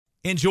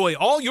Enjoy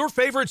all your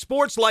favorite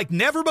sports like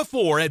never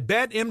before at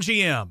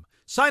BetMGM.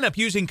 Sign up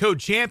using code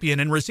CHAMPION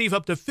and receive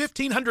up to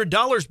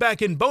 $1,500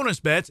 back in bonus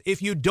bets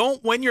if you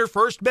don't win your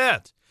first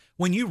bet.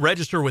 When you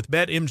register with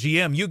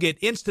BetMGM, you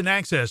get instant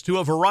access to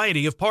a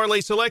variety of parlay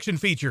selection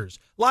features,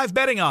 live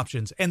betting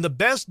options, and the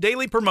best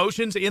daily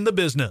promotions in the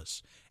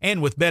business.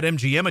 And with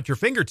BetMGM at your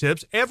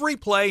fingertips, every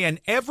play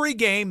and every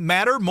game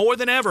matter more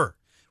than ever.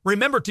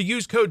 Remember to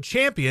use code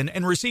CHAMPION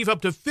and receive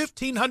up to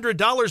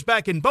 $1,500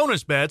 back in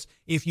bonus bets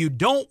if you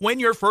don't win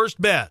your first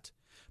bet.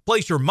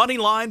 Place your money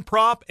line,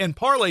 prop, and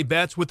parlay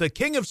bets with the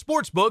king of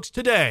sportsbooks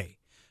today.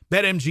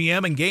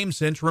 BetMGM and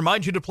GameSense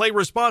remind you to play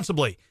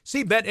responsibly.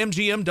 See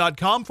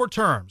BetMGM.com for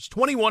terms.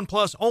 21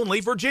 plus only,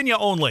 Virginia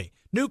only.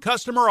 New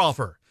customer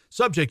offer.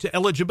 Subject to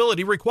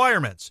eligibility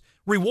requirements.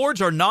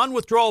 Rewards are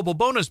non-withdrawable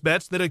bonus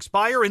bets that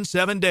expire in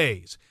 7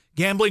 days.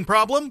 Gambling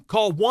problem?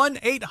 Call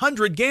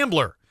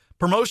 1-800-GAMBLER.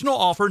 Promotional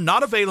offer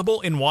not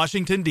available in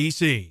Washington,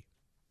 D.C.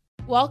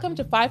 Welcome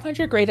to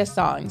 500 Greatest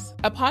Songs,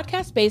 a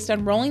podcast based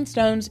on Rolling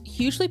Stone's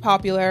hugely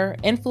popular,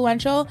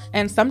 influential,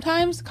 and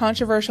sometimes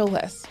controversial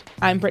list.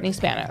 I'm Brittany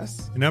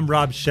Spanos. And I'm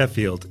Rob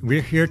Sheffield.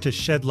 We're here to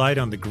shed light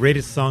on the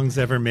greatest songs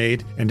ever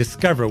made and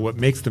discover what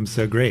makes them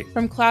so great.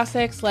 From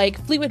classics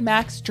like Fleetwood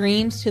Mac's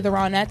Dreams to the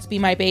Ronettes' Be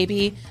My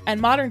Baby, and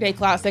modern-day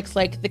classics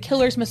like The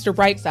Killer's Mr.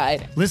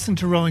 Brightside. Listen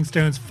to Rolling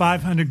Stone's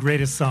 500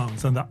 Greatest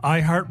Songs on the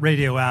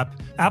iHeartRadio app,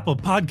 Apple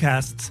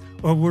Podcasts,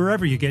 or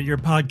wherever you get your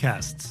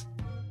podcasts.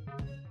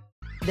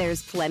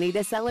 There's plenty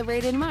to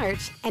celebrate in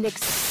March and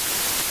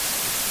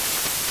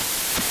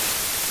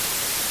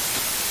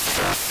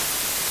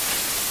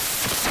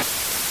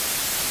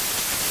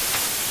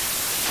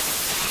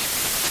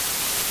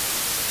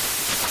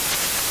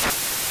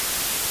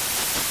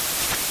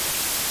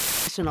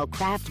National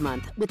Craft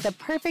Month with the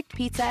perfect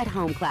pizza at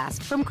home class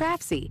from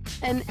Craftsy.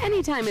 And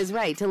anytime is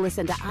right to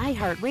listen to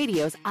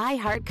iHeartRadio's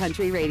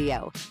iHeartCountry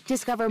Radio.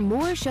 Discover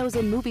more shows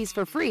and movies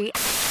for free.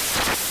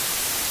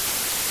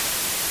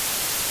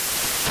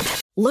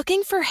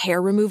 Looking for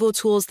hair removal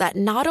tools that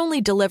not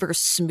only deliver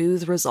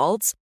smooth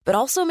results, but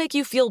also make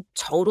you feel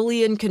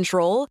totally in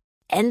control?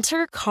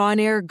 Enter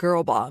Conair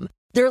Girl Bomb.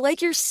 They're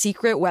like your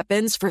secret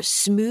weapons for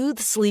smooth,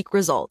 sleek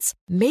results,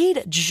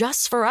 made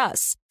just for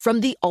us.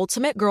 From the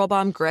ultimate Girl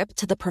Bomb grip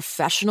to the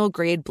professional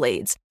grade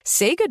blades,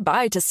 say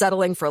goodbye to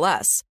settling for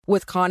less.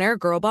 With Conair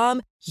Girl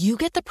Bomb, you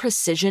get the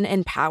precision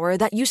and power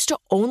that used to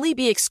only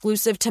be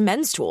exclusive to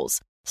men's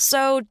tools.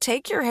 So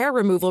take your hair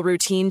removal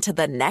routine to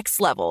the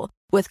next level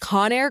with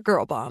Conair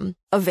Girl Bomb,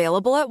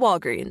 available at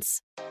Walgreens.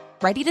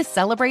 Ready to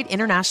celebrate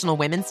International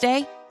Women's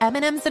Day?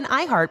 M&M's and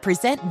iHeart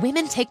present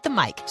Women Take the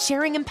Mic,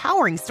 sharing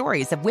empowering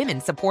stories of women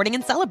supporting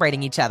and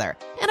celebrating each other.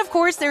 And of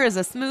course, there is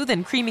a smooth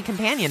and creamy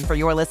companion for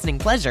your listening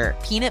pleasure,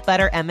 peanut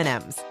butter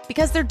M&M's.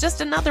 Because they're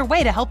just another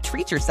way to help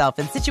treat yourself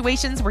in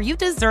situations where you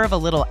deserve a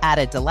little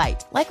added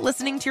delight, like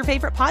listening to your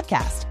favorite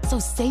podcast. So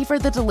savor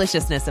the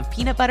deliciousness of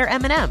peanut butter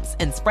M&M's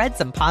and spread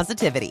some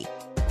positivity.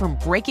 From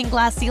breaking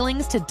glass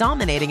ceilings to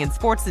dominating in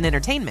sports and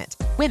entertainment,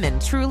 women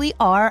truly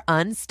are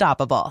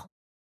unstoppable.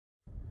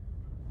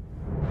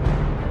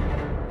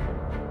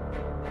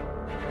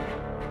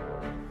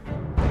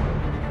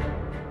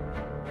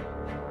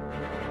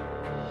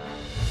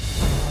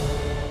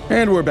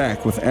 And we're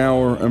back with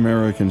Our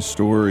American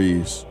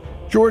Stories.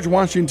 George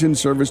Washington's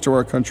service to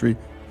our country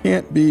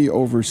can't be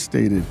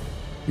overstated.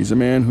 He's a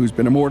man who's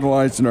been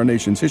immortalized in our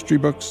nation's history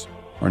books,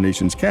 our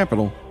nation's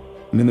capital,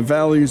 and in the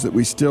values that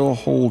we still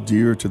hold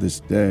dear to this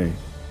day.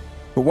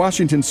 But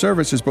Washington's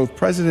service as both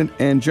president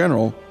and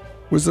general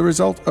was the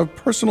result of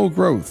personal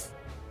growth,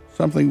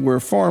 something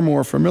we're far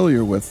more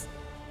familiar with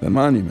than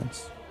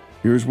monuments.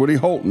 Here's Woody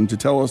Holton to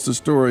tell us the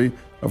story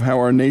of how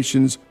our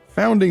nation's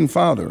founding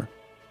father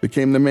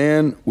became the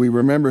man we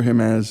remember him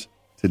as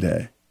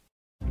today.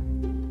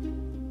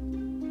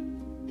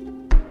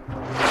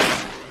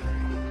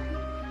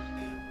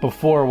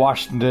 Before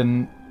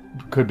Washington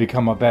could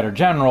become a better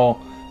general,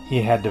 he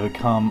had to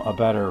become a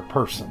better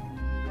person.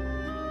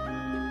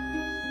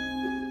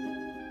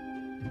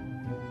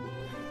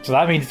 So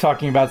that means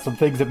talking about some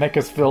things that make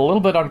us feel a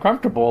little bit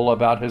uncomfortable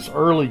about his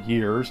early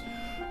years,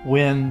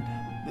 when,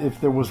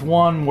 if there was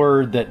one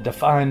word that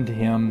defined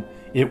him,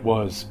 it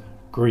was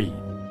greed.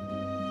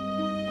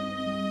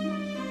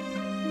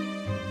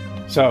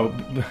 So,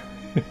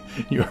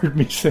 you heard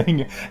me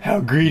saying how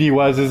greedy he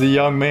was as a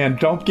young man.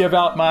 Don't give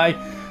out my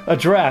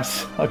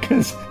address,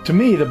 because to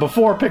me, the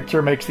before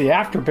picture makes the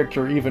after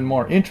picture even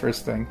more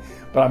interesting.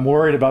 But I'm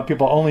worried about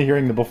people only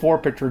hearing the before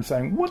picture and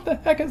saying, what the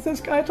heck is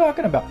this guy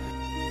talking about?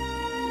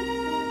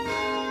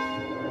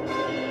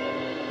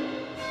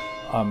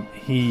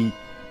 He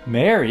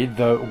married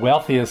the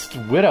wealthiest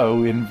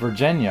widow in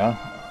Virginia,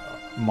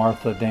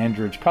 Martha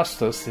Dandridge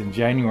Custis, in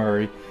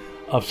January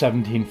of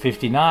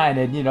 1759,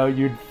 and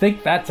you'd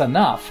think that's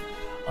enough,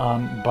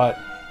 but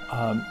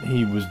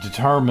he was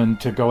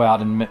determined to go out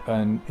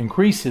and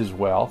increase his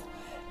wealth,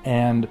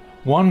 and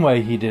one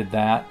way he did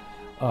that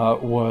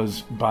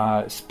was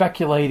by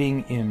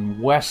speculating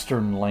in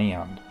Western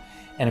land,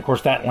 and of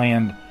course that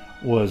land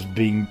was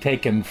being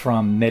taken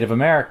from Native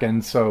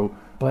Americans.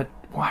 But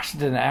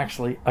Washington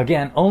actually,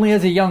 again, only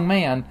as a young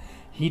man,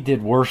 he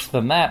did worse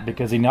than that,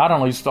 because he not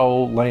only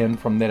stole land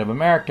from Native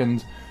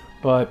Americans,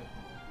 but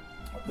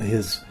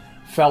his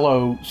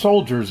fellow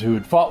soldiers who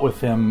had fought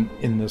with him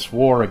in this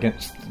war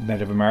against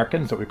Native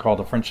Americans that we call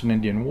the French and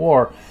Indian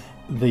War,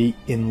 the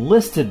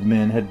enlisted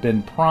men had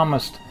been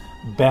promised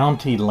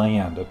bounty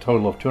land, a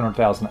total of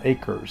 200,000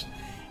 acres.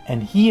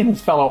 And he and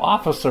his fellow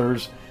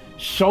officers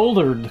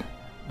shouldered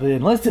the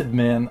enlisted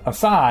men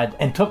aside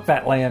and took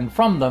that land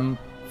from them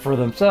for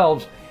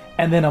themselves.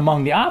 And then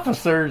among the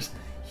officers,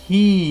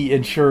 he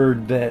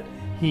ensured that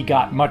he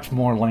got much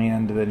more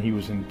land than he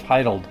was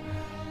entitled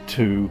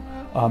to,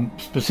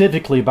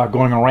 specifically by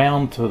going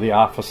around to the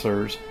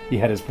officers. He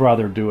had his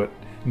brother do it,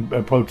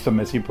 approach them,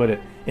 as he put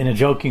it, in a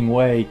joking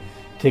way,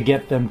 to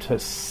get them to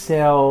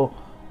sell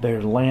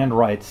their land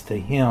rights to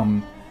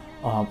him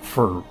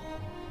for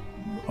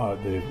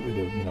the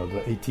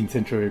 18th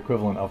century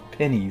equivalent of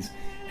pennies.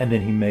 And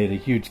then he made a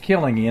huge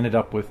killing. He ended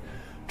up with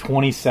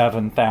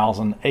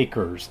 27,000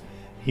 acres.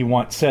 He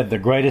once said, "The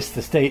greatest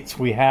estates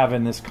we have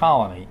in this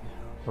colony,"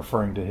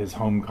 referring to his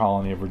home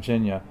colony of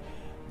Virginia,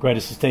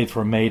 "greatest estates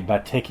were made by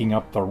taking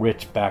up the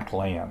rich back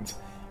lands."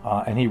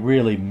 And he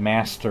really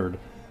mastered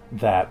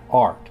that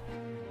art.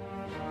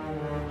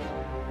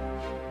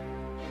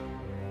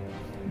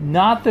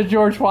 Not the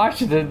George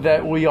Washington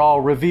that we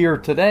all revere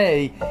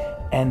today,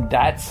 and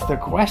that's the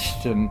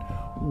question.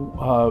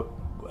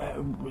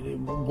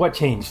 What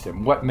changed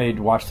him? What made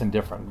Washington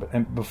different?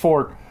 And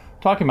before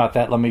talking about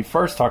that, let me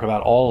first talk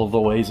about all of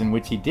the ways in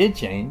which he did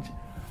change.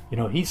 You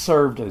know, he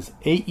served as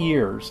 8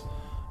 years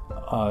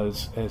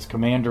as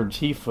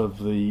commander-in-chief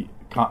of the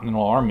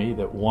Continental Army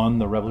that won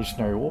the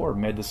Revolutionary War,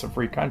 made this a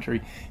free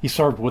country. He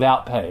served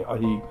without pay.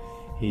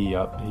 He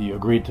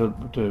agreed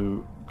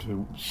to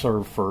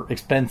serve for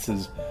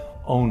expenses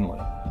only.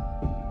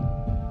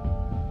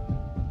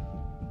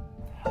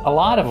 A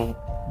lot of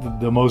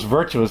the most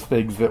virtuous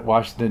things that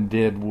Washington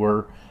did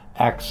were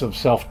acts of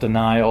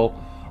self-denial.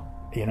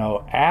 You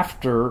know,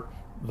 after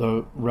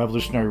the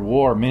Revolutionary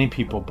War, many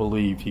people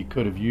believed he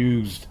could have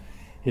used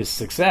his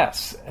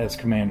success as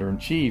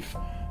commander-in-chief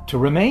to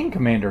remain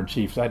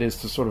commander-in-chief, that is,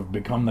 to sort of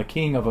become the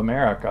king of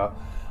America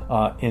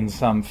in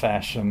some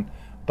fashion.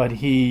 But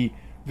he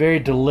very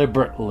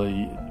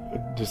deliberately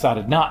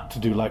decided not to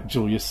do like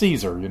Julius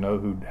Caesar, you know,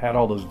 who had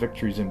all those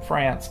victories in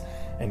France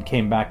and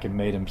came back and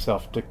made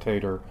himself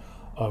dictator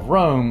of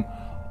Rome,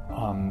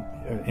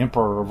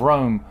 emperor of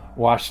Rome.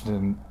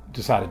 Washington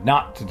decided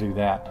not to do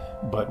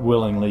that, but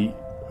willingly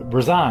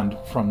resigned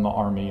from the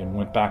army and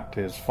went back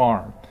to his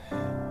farm.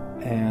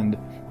 And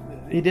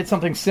he did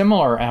something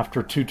similar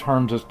after 2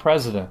 terms as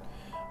president.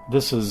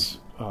 This is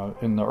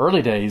in the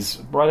early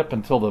days, right up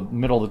until the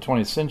middle of the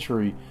 20th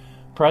century,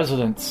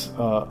 presidents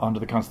under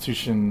the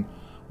Constitution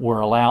were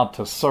allowed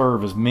to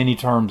serve as many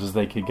terms as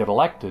they could get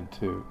elected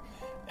to.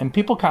 And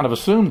people kind of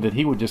assumed that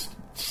he would just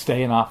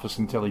stay in office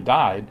until he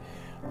died,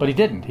 but he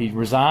didn't. He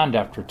resigned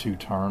after 2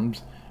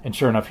 terms, and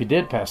sure enough, he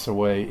did pass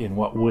away in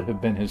what would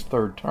have been his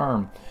 3rd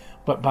term.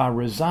 But by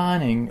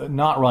resigning,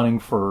 not running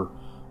for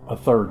a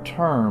 3rd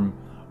term,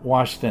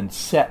 Washington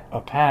set a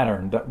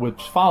pattern that was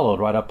followed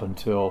right up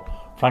until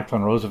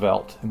Franklin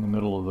Roosevelt in the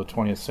middle of the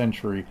 20th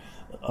century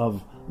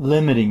of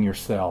limiting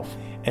yourself.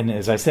 And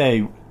as I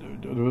say,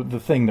 the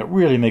thing that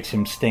really makes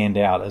him stand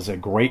out as a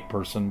great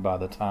person by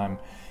the time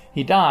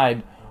he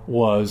died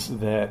was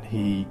that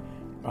he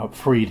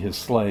freed his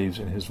slaves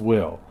in his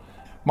will.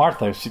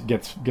 Martha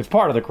gets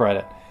part of the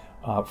credit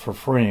for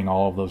freeing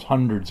all of those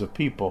hundreds of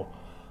people.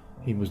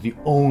 He was the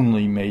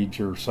only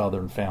major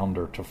Southern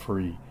founder to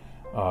free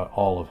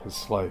all of his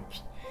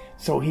slaves.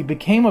 So he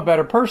became a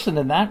better person,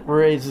 and that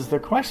raises the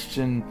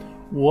question,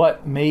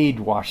 what made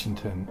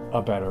Washington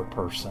a better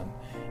person?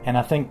 And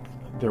I think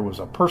there was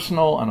a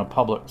personal and a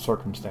public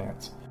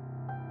circumstance.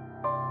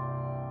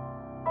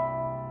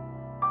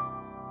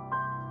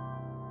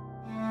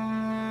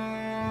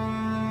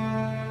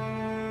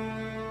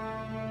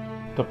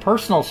 The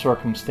personal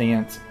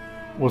circumstance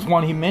was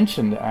one he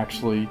mentioned,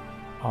 actually,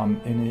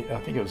 in, I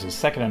think it was his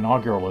 2nd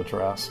inaugural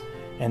address,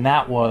 and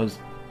that was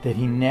that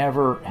he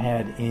never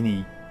had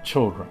any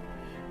children.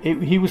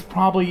 He was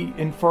probably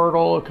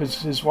infertile because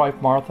his wife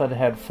Martha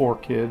had 4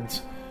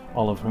 kids,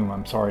 all of whom,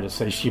 I'm sorry to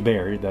say, she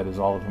buried. That is,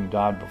 all of whom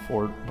died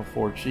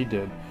before she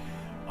did.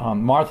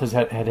 Martha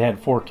had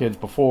 4 kids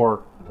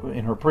before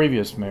in her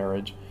previous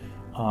marriage.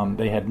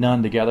 They had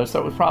none together, so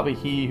it was probably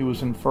he who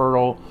was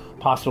infertile,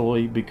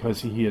 possibly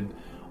because he had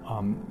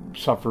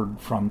suffered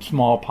from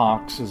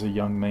smallpox as a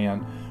young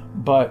man.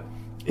 But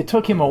it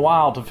took him a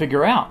while to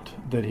figure out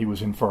that he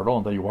was infertile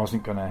and that he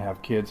wasn't going to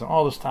have kids. And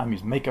all this time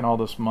he's making all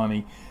this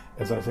money,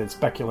 as I said,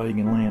 speculating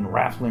in land,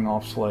 raffling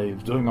off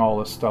slaves, doing all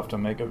this stuff to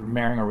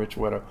marrying a rich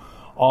widow,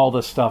 all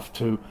this stuff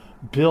to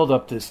build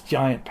up this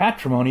giant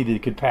patrimony that he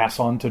could pass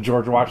on to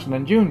George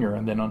Washington Jr.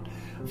 and then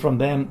from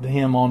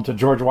him on to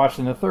George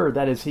Washington III.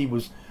 That is, he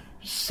was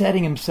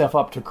setting himself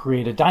up to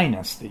create a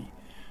dynasty.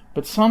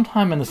 But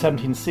sometime in the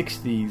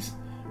 1760s,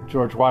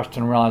 George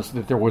Washington realized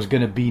that there was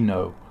going to be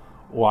no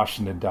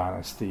Washington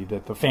dynasty,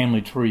 that the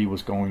family tree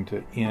was going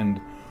to end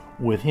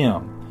with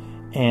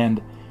him.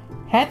 And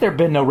had there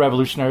been no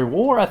Revolutionary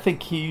War, I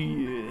think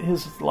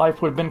his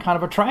life would have been kind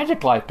of a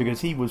tragic life,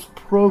 because he was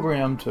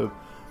programmed to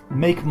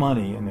make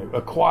money and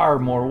acquire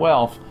more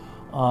wealth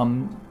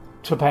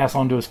to pass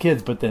on to his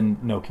kids, but then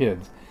no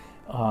kids.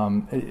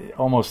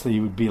 Almost he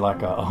would be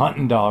like a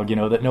hunting dog,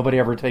 that nobody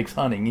ever takes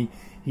hunting.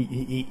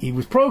 He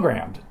was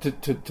programmed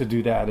to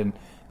do that, and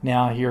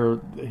now here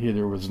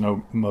there was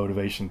no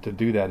motivation to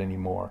do that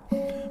anymore.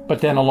 But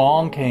then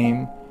along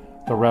came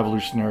the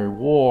Revolutionary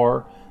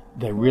War.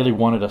 They really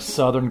wanted a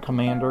Southern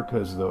commander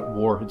because the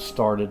war had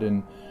started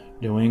in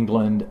New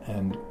England,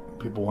 and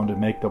people wanted to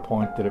make the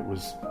point that it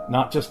was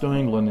not just New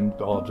England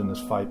involved in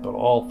this fight, but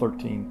all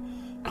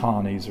 13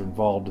 colonies are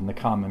involved in the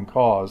common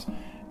cause.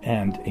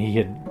 And he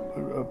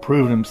had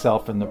proven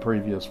himself in the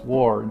previous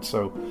war, and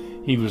so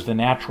he was the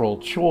natural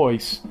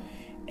choice.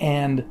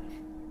 And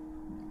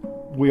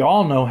we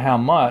all know how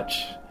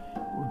much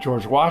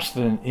George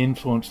Washington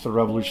influenced the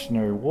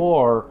Revolutionary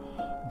War,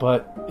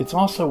 but it's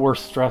also worth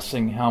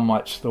stressing how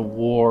much the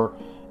war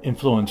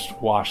influenced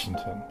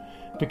Washington.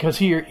 Because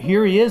here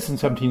he is in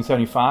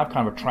 1775,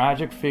 kind of a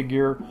tragic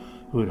figure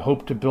who had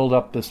hoped to build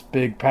up this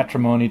big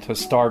patrimony to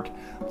start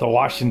the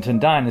Washington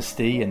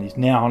dynasty, and he's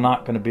now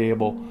not going to be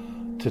able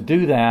to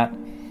do that.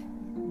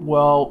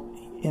 Well,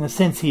 in a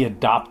sense, he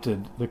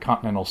adopted the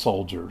Continental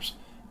soldiers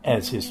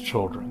as his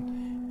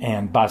children.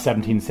 And by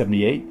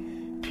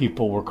 1778,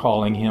 people were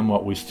calling him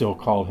what we still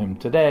call him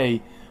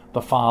today,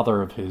 the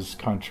father of his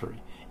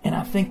country. And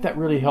I think that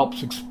really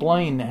helps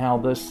explain how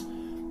this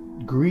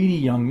greedy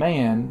young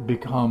man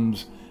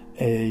becomes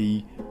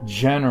a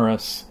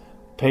generous,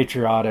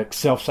 patriotic,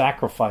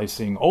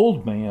 self-sacrificing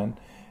old man,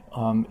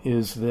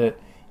 is that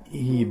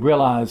he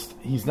realized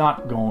he's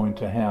not going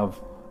to have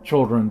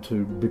children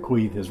to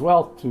bequeath his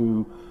wealth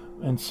to,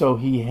 and so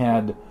he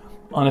had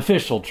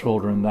unofficial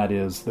children, that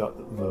is,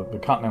 the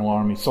Continental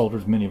Army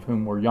soldiers, many of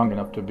whom were young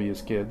enough to be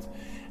his kids,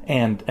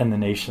 and the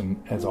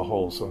nation as a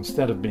whole. So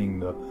instead of being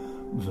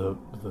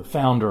the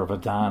founder of a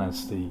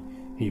dynasty,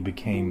 he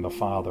became the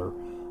father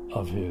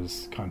of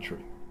his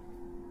country.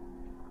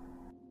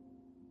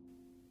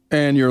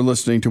 And you're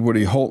listening to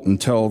Woody Holton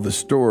tell the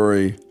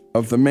story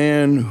of the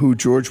man who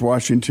George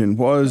Washington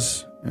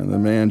was and the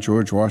man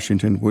George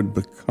Washington would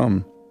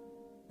become.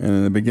 And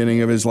in the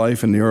beginning of his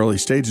life, in the early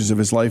stages of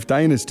his life,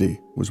 dynasty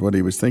was what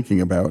he was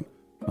thinking about.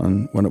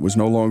 And when it was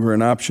no longer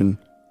an option,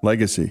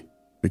 legacy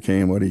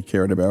became what he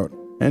cared about,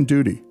 and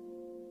duty,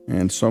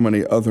 and so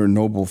many other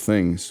noble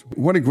things.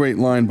 What a great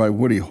line by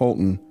Woody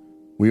Holton.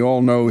 We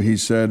all know, he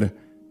said,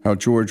 how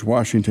George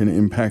Washington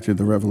impacted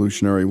the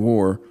Revolutionary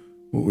War.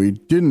 What we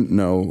didn't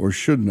know or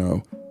should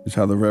know is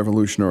how the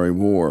Revolutionary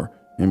War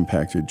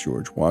impacted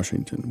George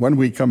Washington. When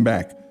we come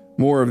back,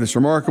 more of this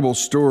remarkable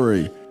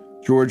story,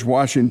 George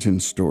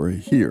Washington's story,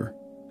 here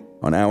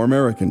on Our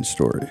American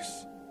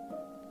Stories.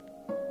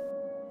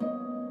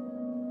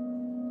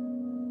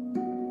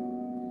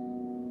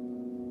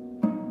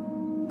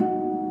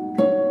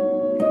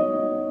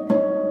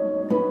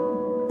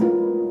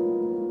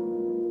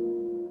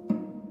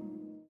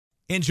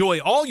 Enjoy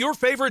all your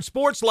favorite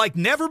sports like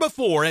never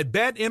before at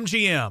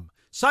BetMGM.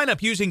 Sign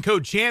up using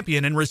code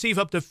CHAMPION and receive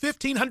up to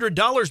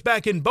 $1,500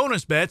 back in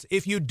bonus bets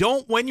if you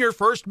don't win your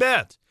first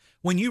bet.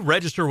 When you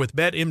register with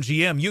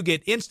BetMGM, you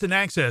get instant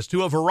access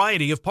to a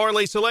variety of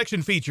parlay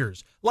selection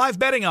features, live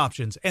betting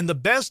options, and the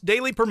best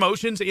daily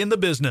promotions in the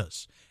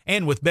business.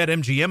 And with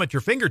BetMGM at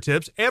your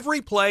fingertips,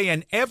 every play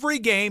and every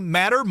game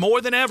matter more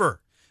than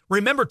ever.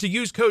 Remember to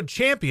use code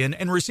CHAMPION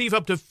and receive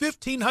up to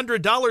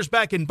 $1,500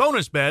 back in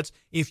bonus bets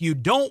if you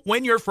don't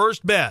win your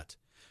first bet.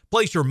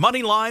 Place your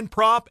money line,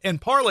 prop, and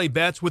parlay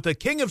bets with the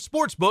king of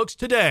sportsbooks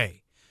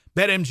today.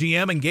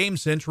 BetMGM and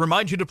GameSense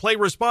remind you to play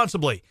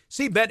responsibly.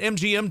 See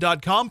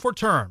BetMGM.com for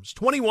terms.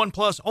 21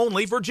 plus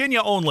only,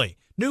 Virginia only.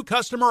 New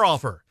customer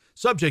offer.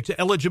 Subject to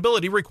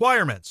eligibility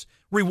requirements.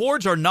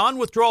 Rewards are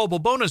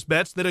non-withdrawable bonus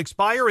bets that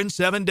expire in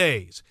 7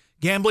 days.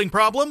 Gambling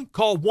problem?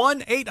 Call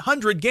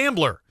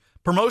 1-800-GAMBLER.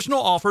 Promotional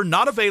offer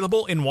not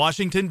available in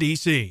Washington,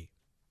 D.C.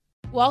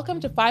 Welcome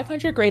to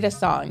 500 Greatest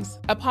Songs,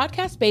 a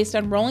podcast based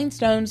on Rolling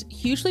Stone's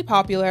hugely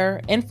popular,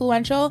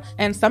 influential,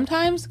 and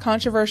sometimes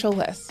controversial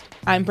list.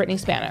 I'm Brittany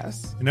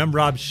Spanos. And I'm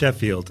Rob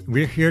Sheffield.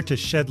 We're here to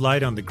shed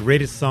light on the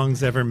greatest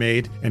songs ever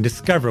made and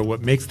discover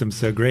what makes them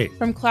so great.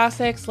 From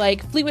classics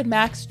like Fleetwood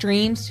Mac's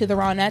Dreams to the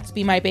Ronettes'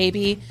 Be My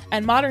Baby,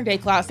 and modern-day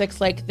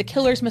classics like The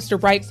Killers' Mr.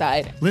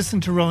 Brightside.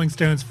 Listen to Rolling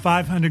Stone's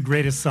 500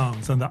 Greatest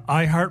Songs on the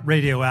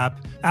iHeartRadio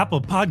app,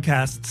 Apple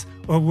Podcasts,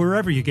 or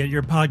wherever you get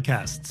your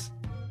podcasts.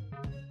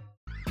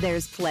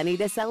 There's plenty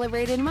to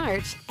celebrate in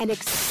March and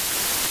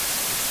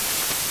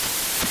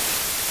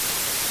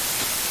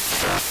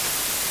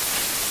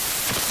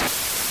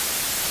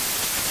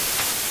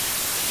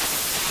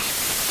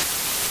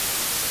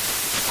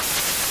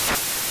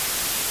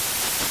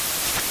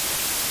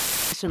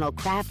National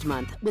Craft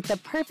Month with the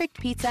perfect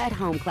pizza at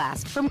home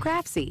class from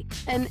Craftsy.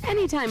 And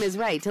anytime is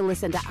right to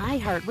listen to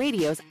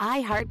iHeartRadio's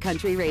iHeart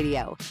Country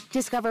Radio.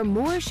 Discover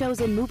more shows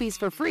and movies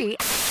for free.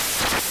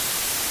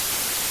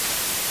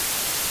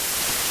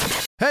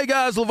 Hey, Hey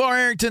guys, LeVar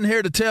Arrington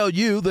here to tell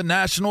you the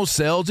national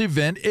sales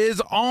event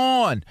is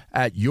on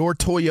at your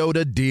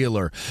Toyota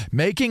dealer,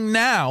 making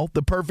now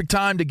the perfect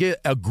time to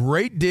get a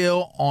great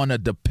deal on a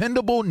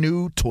dependable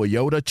new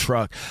Toyota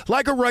truck,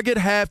 like a rugged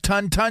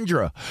half-ton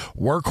Tundra.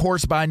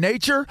 Workhorse by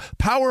nature,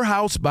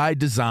 powerhouse by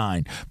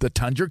design. The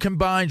Tundra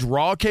combines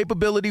raw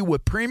capability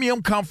with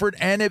premium comfort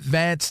and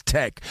advanced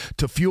tech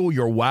to fuel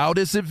your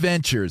wildest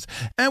adventures.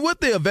 And with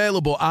the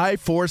available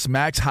iForce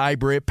Max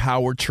Hybrid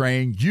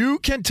powertrain, you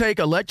can take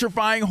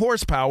electrifying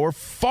horsepower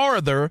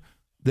farther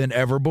than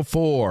ever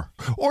before.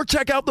 Or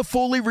check out the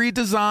fully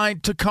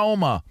redesigned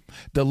Tacoma,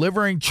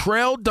 delivering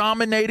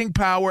trail-dominating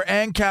power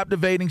and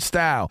captivating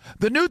style.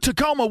 The new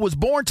Tacoma was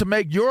born to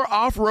make your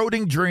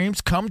off-roading dreams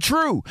come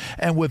true.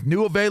 And with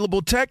new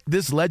available tech,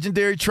 this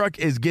legendary truck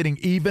is getting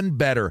even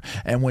better.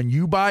 And when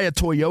you buy a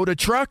Toyota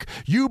truck,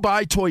 you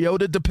buy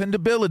Toyota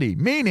dependability,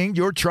 meaning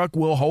your truck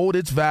will hold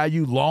its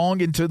value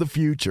long into the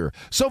future.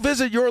 So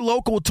visit your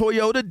local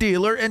Toyota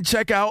dealer and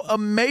check out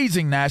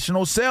amazing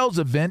national sales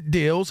event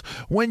deals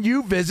when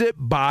you visit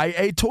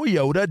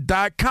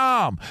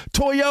buyatoyota.com.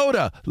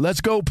 Toyota,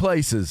 let's go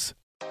places.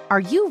 Are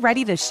you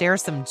ready to share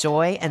some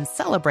joy and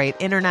celebrate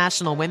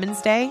International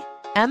Women's Day?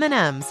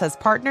 M&M's has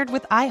partnered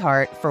with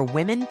iHeart for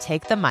Women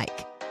Take the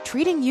Mic,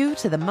 treating you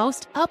to the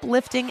most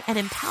uplifting and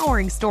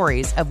empowering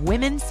stories of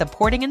women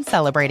supporting and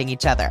celebrating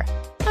each other.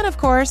 And of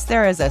course,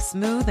 there is a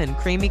smooth and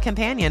creamy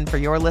companion for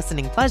your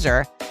listening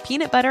pleasure,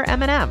 peanut butter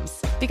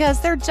M&M's, because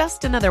they're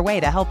just another way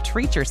to help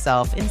treat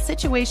yourself in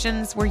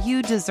situations where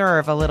you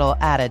deserve a little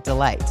added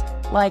delight,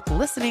 like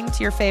listening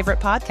to your favorite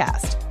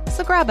podcast.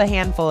 So grab a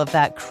handful of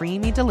that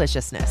creamy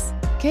deliciousness.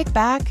 Kick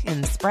back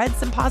and spread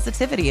some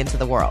positivity into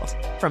the world.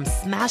 From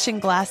smashing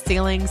glass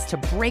ceilings to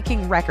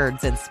breaking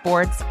records in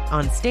sports,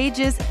 on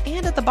stages,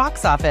 and at the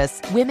box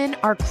office, women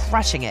are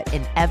crushing it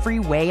in every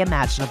way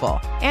imaginable.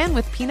 And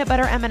with peanut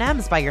butter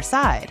M&M's by your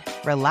side,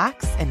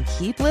 relax and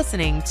keep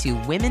listening to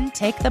Women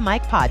Take the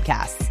Mic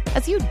podcasts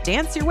as you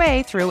dance your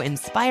way through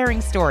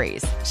inspiring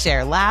stories,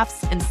 share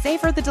laughs, and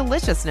savor the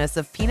deliciousness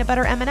of peanut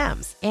butter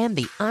M&M's and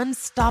the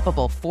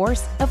unstoppable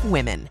force of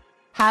women.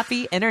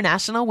 Happy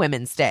International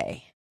Women's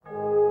Day.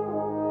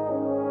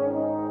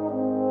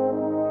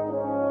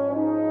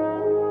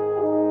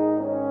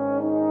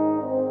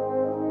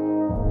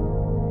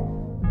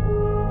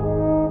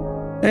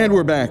 And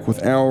we're back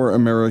with Our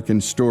American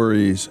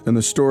Stories and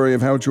the story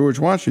of how George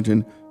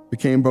Washington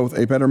became both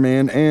a better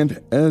man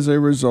and, as a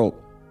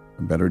result,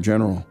 a better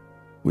general.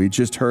 We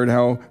just heard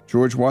how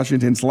George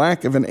Washington's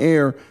lack of an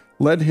heir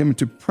led him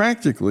to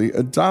practically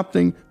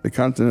adopting the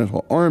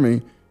Continental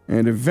Army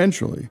and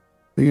eventually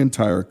the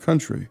entire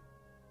country.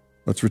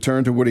 Let's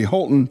return to Woody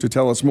Holton to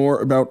tell us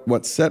more about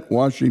what set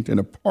Washington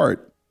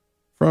apart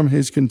from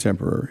his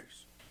contemporaries.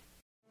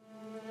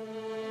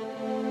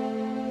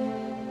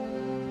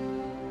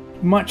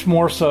 Much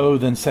more so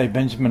than, say,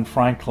 Benjamin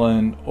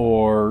Franklin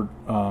or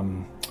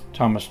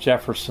Thomas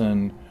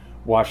Jefferson,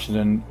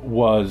 Washington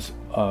was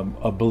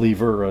a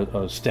believer,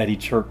 a steady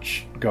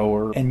church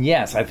goer. And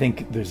yes, I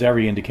think there's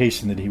every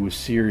indication that he was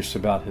serious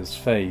about his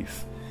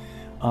faith.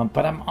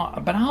 But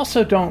I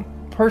also don't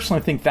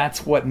personally think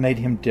that's what made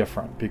him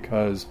different,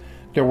 because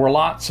there were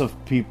lots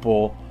of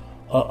people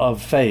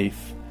of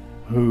faith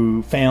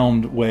who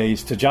found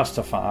ways to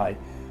justify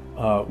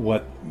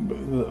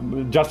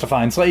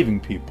enslaving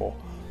people.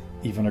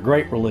 Even a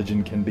great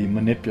religion can be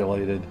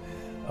manipulated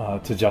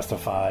to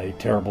justify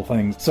terrible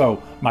things.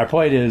 So my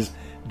point is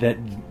that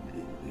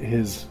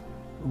his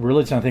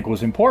religion, I think,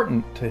 was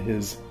important to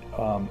his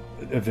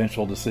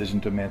eventual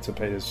decision to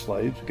emancipate his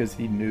slaves, because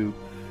he knew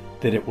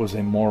that it was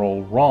a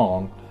moral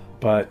wrong.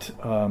 But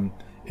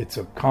it's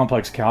a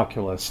complex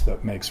calculus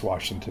that makes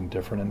Washington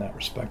different in that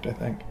respect, I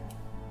think.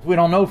 We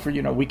don't know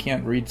we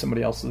can't read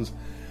somebody else's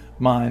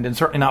mind, and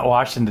certainly not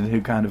Washington, who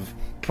kind of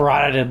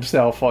prided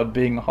himself on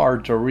being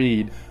hard to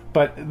read.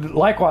 But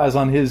likewise,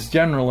 on his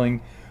generaling,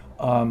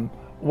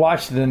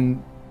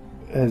 Washington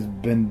has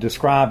been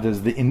described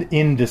as the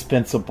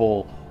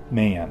indispensable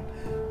man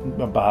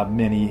by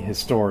many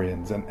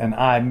historians, and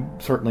I'm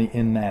certainly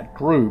in that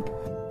group.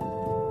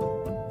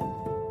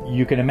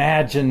 You can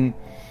imagine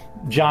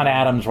John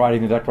Adams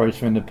writing the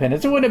Declaration of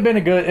Independence. It wouldn't have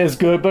been as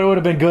good, but it would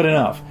have been good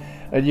enough.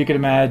 You could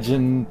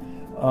imagine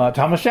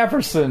Thomas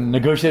Jefferson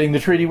negotiating the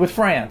treaty with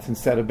France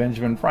instead of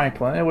Benjamin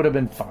Franklin. It would have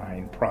been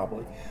fine,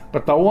 probably.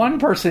 But the one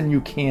person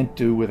you can't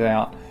do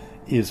without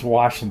is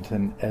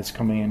Washington as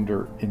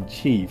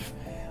commander-in-chief.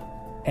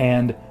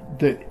 And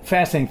the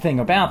fascinating thing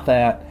about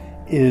that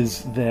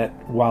is that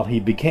while he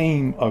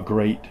became a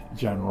great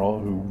general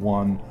who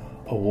won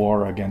a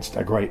war against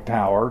a great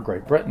power,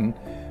 Great Britain,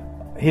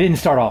 he didn't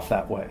start off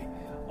that way.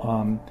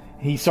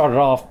 He started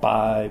off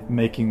by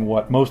making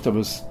what most of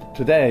us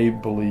today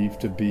believe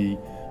to be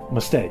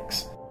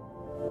mistakes.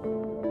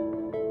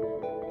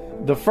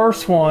 The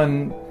first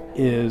one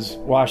is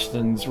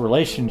Washington's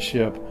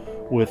relationship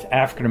with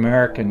African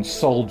American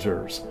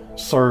soldiers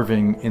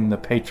serving in the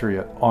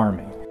Patriot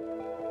Army.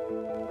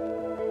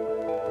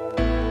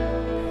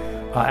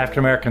 African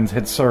Americans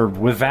had served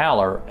with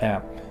valor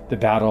at the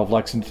Battle of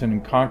Lexington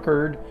and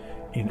Concord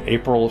in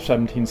April of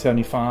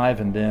 1775,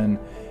 and then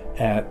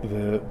at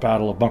the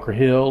Battle of Bunker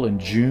Hill in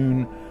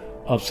June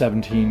of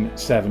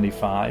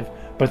 1775.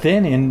 But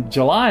then in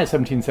July of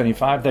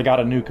 1775, they got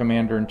a new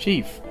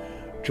commander-in-chief,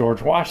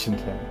 George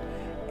Washington.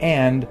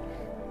 And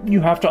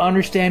you have to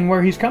understand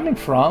where he's coming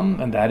from,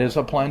 and that is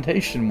a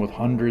plantation with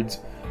hundreds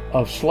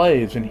of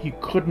slaves. And he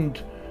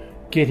couldn't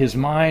get his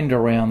mind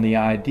around the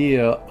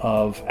idea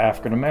of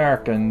African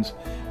Americans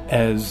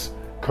as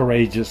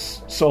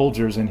courageous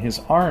soldiers in his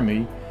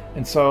army.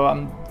 And so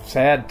I'm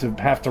sad to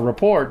have to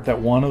report that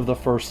one of the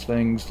first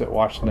things that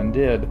Washington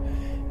did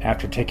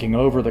after taking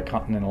over the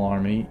Continental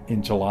Army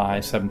in July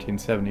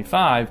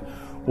 1775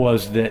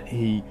 was that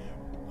he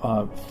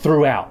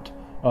threw out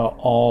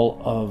all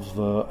of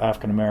the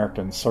African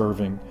Americans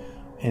serving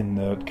in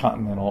the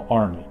Continental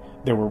Army.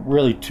 There were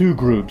really two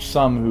groups,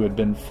 some who had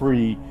been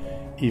free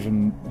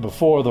even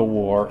before the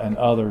war, and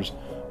others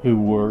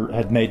who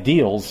had made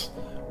deals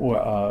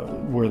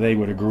where they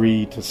would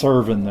agree to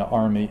serve in the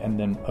army and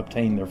then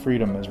obtain their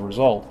freedom as a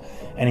result.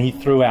 And he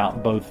threw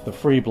out both the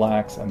free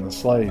blacks and the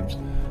slaves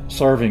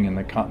serving in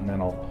the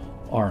Continental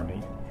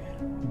Army.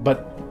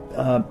 But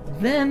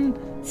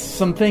then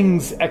some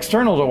things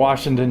external to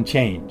Washington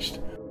changed.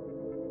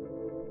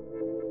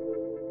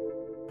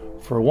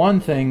 For one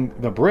thing,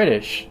 the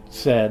British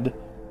said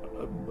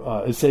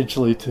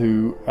essentially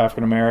to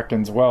African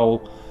Americans,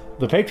 well,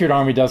 the Patriot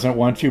Army doesn't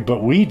want you,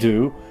 but we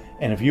do.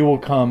 And if you will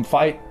come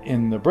fight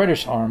in the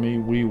British Army,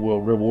 we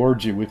will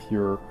reward you with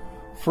your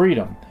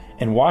freedom.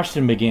 And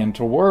Washington began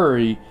to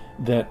worry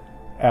that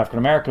African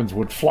Americans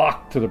would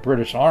flock to the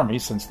British Army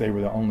since they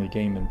were the only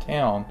game in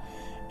town.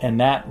 And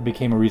that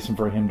became a reason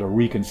for him to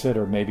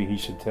reconsider maybe he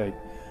should take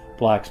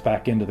blacks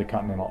back into the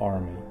Continental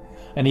Army.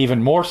 And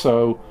even more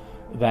so,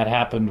 that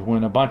happened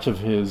when a bunch of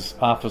his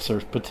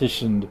officers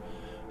petitioned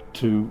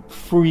to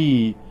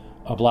free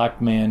a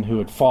black man who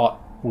had fought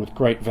with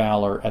great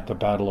valor at the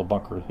Battle of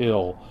Bunker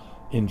Hill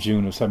in June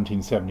of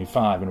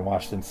 1775, and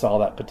Washington saw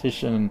that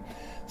petition.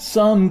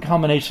 Some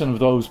combination of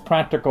those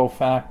practical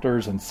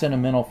factors and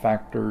sentimental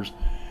factors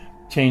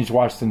changed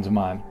Washington's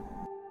mind.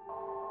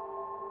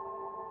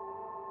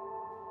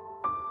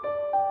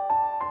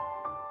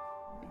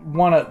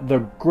 One of the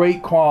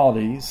great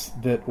qualities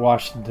that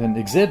Washington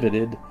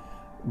exhibited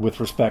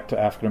with respect to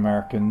African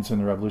Americans in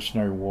the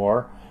Revolutionary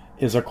War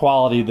is a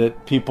quality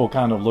that people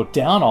kind of look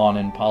down on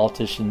in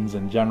politicians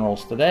and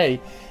generals today,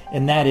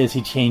 and that is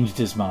he changed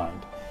his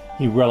mind.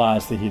 He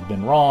realized that he'd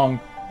been wrong,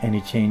 and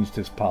he changed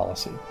his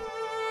policy.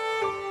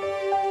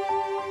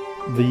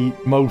 The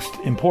most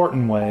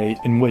important way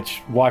in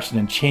which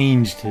Washington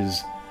changed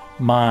his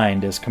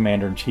mind as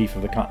commander-in-chief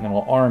of the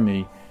Continental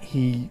Army,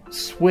 he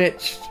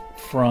switched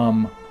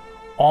from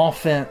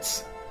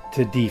offense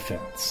to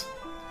defense.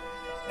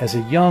 As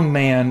a young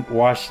man,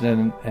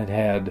 Washington had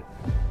had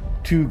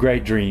two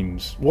great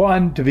dreams.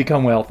 One, to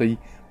become wealthy,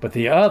 but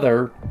the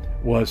other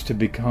was to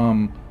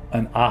become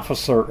an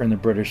officer in the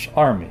British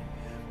Army.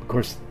 Of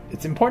course,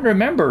 it's important to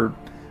remember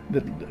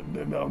that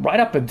right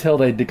up until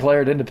they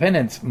declared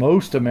independence,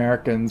 most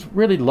Americans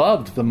really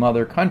loved the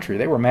mother country.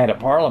 They were mad at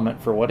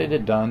Parliament for what it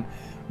had done,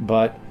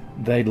 but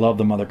they loved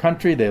the mother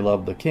country, they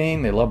loved the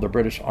king, they loved the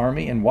British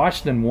Army, and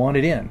Washington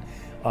wanted in.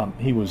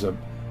 He was a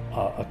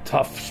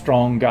tough,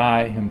 strong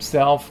guy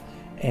himself,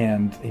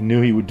 and he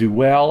knew he would do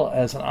well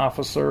as an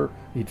officer.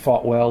 He'd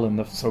fought well in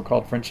the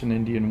so-called French and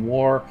Indian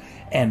War,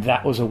 and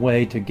that was a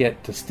way to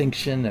get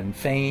distinction and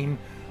fame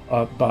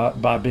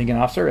by being an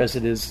officer, as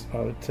it is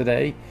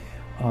today.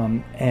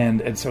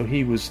 And so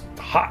he was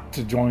hot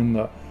to join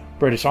the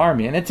British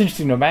Army. And it's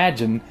interesting to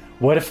imagine,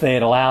 what if they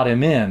had allowed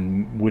him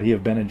in? Would he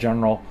have been a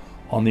general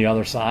on the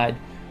other side?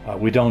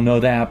 We don't know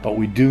that, but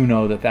we do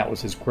know that that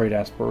was his great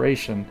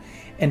aspiration.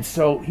 And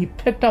so he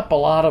picked up a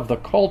lot of the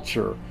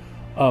culture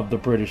of the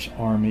British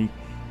Army,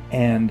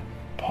 and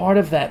part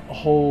of that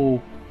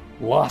whole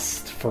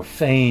lust for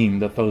fame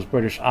that those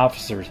British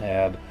officers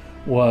had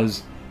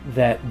was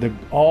that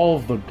all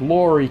of the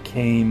glory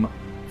came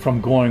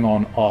from going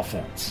on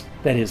offense.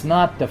 That is,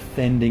 not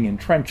defending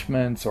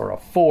entrenchments or a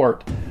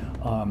fort,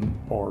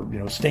 or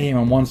staying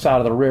on one side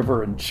of the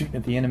river and shooting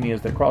at the enemy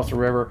as they cross the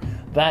river.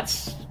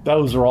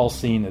 Those are all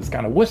seen as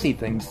kind of wussy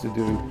things to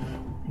do.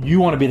 You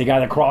want to be the guy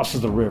that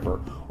crosses the river,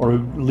 or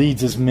who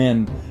leads his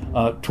men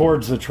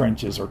towards the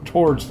trenches or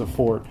towards the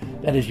fort.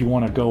 That is, you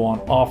want to go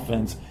on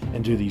offense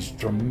and do these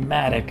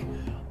dramatic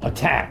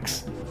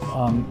attacks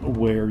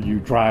where you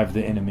drive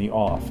the enemy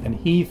off. And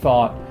he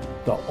thought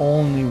the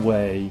only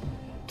way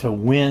to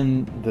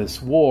win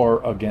this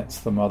war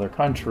against the mother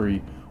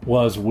country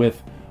was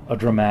with a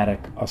dramatic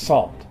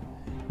assault.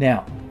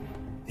 Now,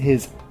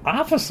 his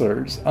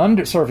officers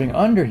serving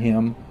under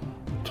him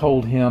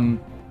told him,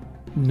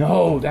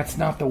 no, that's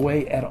not the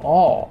way at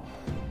all.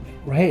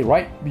 Hey,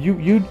 right,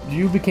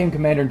 you became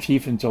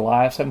commander-in-chief in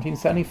July of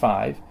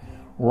 1775.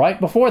 Right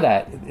before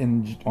that,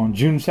 on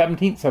June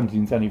 17th,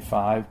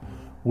 1775,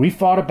 we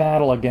fought a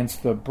battle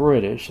against the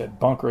British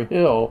at Bunker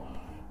Hill,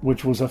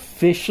 which was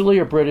officially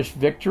a British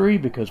victory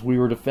because we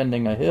were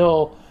defending a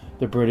hill.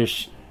 The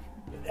British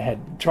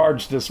had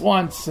charged us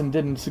once and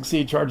didn't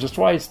succeed, charged us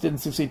twice, didn't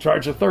succeed,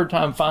 charged a third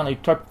time, finally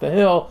took the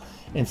hill.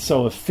 And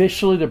so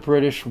officially the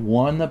British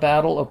won the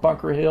Battle of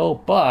Bunker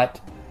Hill,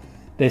 but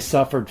they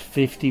suffered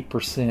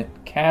 50%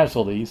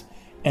 casualties.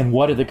 And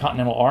what did the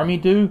Continental Army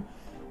do?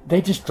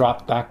 They just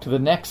dropped back to the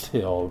next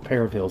hill, a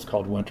pair of hills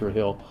called Winter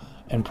Hill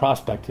and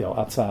Prospect Hill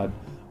outside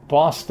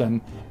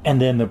Boston.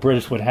 And then the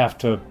British would have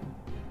to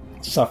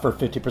suffer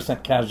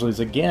 50% casualties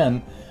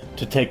again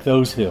to take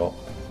those hills.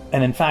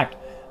 And in fact,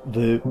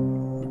 the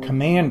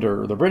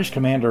British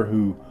commander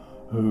who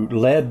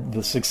led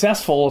the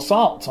successful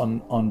assaults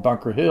on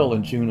Bunker Hill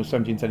in June of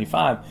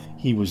 1775,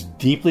 he was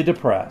deeply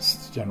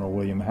depressed. General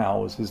William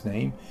Howe was his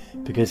name,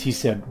 because he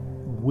said,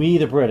 we,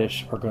 the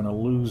British, are going to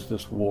lose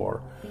this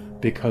war,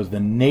 because the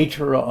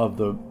nature of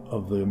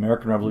the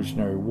American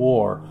Revolutionary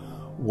War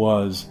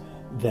was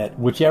that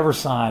whichever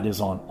side is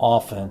on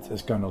offense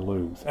is going to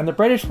lose. And the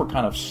British were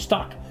kind of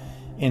stuck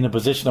in the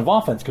position of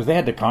offense because they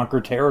had to conquer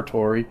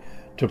territory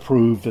to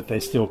prove that they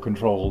still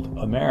controlled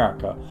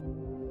America.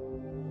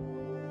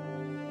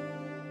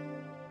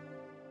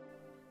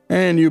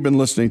 And you've been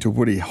listening to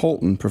Woody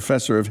Holton,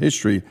 professor of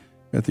history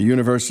at the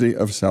University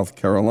of South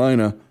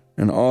Carolina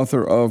and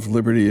author of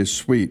Liberty is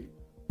Sweet.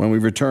 When we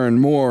return,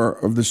 more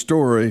of the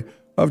story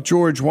of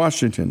George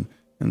Washington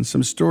and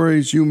some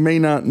stories you may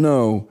not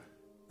know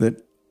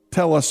that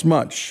tell us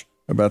much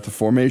about the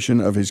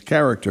formation of his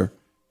character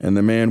and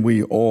the man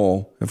we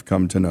all have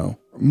come to know.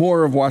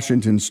 More of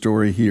Washington's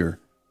story here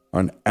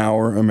on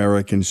Our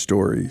American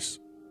Stories.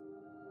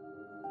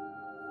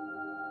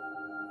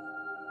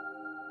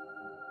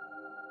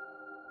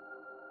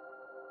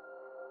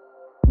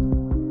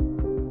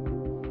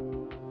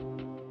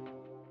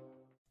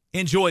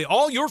 Enjoy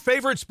all your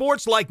favorite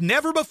sports like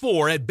never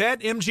before at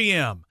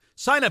BetMGM.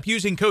 Sign up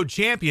using code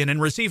CHAMPION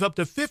and receive up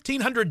to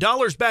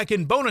 $1,500 back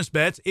in bonus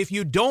bets if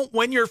you don't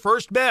win your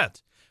first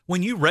bet.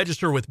 When you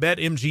register with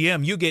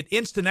BetMGM, you get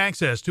instant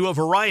access to a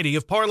variety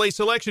of parlay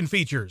selection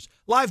features,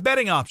 live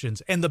betting options,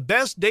 and the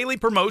best daily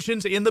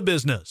promotions in the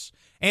business.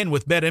 And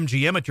with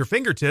BetMGM at your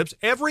fingertips,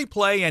 every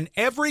play and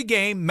every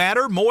game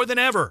matter more than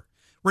ever.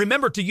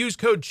 Remember to use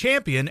code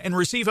CHAMPION and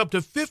receive up to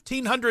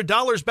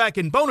 $1,500 back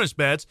in bonus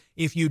bets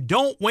if you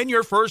don't win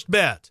your first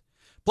bet.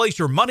 Place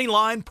your money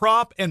line,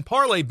 prop, and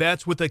parlay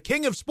bets with the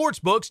king of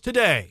sportsbooks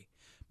today.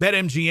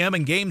 BetMGM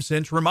and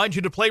GameSense remind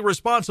you to play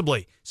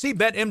responsibly. See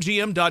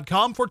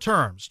BetMGM.com for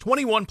terms.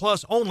 21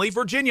 plus only,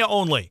 Virginia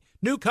only.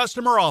 New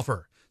customer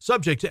offer.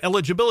 Subject to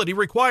eligibility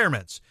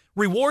requirements.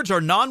 Rewards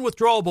are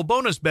non-withdrawable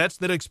bonus bets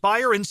that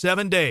expire in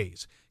 7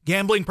 days.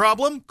 Gambling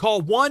problem?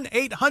 Call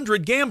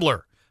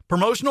 1-800-GAMBLER.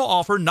 Promotional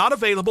offer not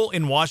available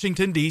in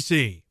Washington,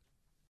 D.C.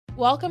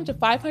 Welcome to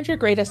 500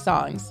 Greatest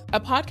Songs, a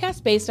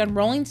podcast based on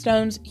Rolling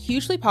Stone's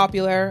hugely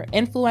popular,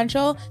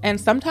 influential, and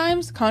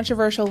sometimes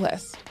controversial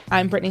list.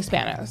 I'm Brittany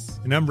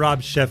Spanos. And I'm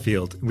Rob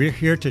Sheffield. We're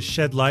here to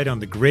shed light on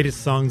the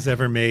greatest songs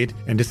ever made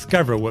and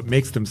discover what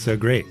makes them so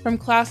great. From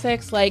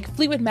classics like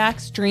Fleetwood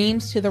Mac's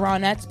Dreams to the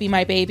Ronettes' Be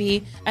My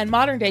Baby, and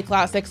modern-day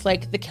classics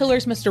like The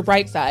Killers' Mr.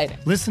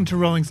 Brightside. Listen to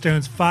Rolling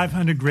Stone's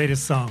 500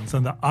 Greatest Songs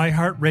on the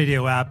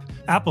iHeartRadio app,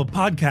 Apple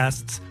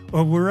Podcasts,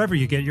 or wherever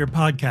you get your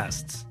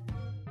podcasts.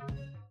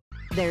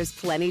 There's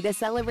plenty to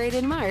celebrate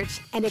in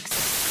March and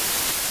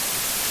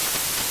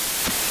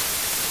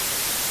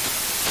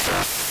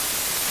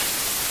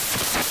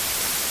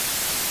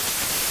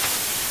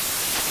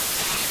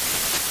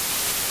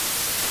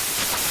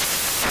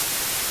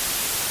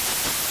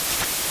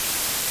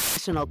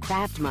National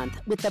Craft Month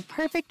with the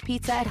perfect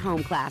pizza at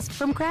home class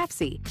from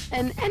Craftsy.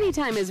 And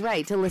anytime is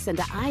right to listen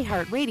to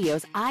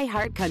iHeartRadio's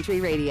iHeart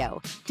Country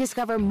Radio.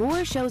 Discover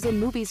more shows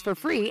and movies for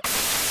free.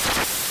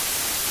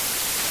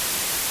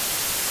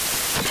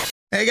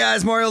 Hey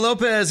guys, Mario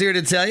Lopez here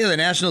to tell you the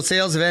national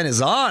sales event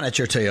is on at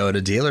your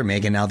Toyota dealer,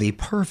 making now the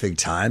perfect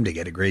time to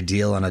get a great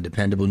deal on a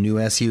dependable new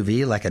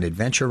SUV like an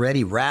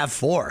adventure-ready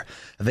RAV4.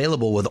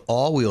 Available with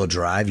all-wheel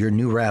drive, your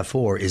new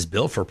RAV4 is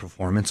built for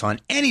performance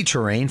on any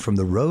terrain from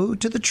the road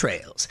to the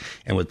trails.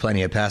 And with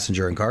plenty of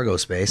passenger and cargo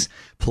space,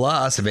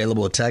 plus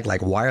available tech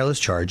like wireless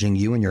charging,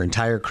 you and your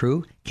entire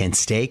crew can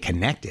stay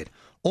connected.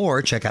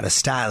 Or check out a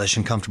stylish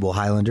and comfortable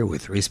Highlander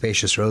with 3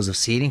 spacious rows of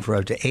seating for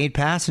up to 8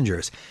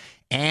 passengers.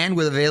 And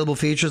with available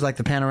features like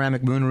the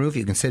panoramic moonroof,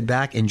 you can sit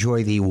back,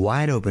 enjoy the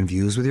wide-open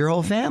views with your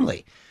whole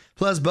family.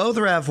 Plus, both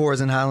RAV4s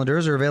and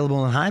Highlanders are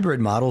available in hybrid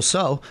models,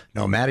 so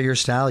no matter your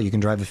style, you can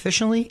drive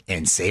efficiently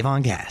and save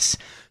on gas.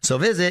 So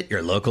visit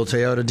your local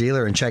Toyota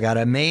dealer and check out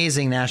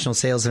amazing national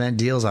sales event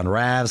deals on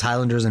RAVs,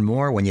 Highlanders, and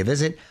more when you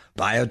visit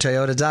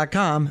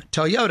biotoyota.com.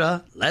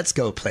 Toyota, let's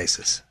go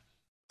places.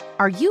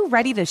 Are you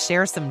ready to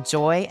share some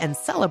joy and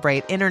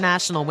celebrate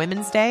International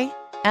Women's Day?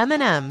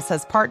 M&M's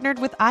has partnered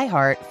with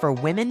iHeart for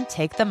Women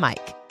Take the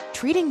Mic,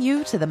 treating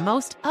you to the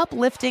most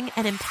uplifting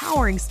and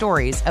empowering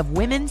stories of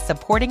women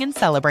supporting and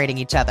celebrating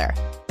each other.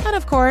 And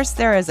of course,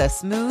 there is a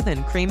smooth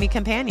and creamy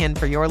companion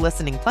for your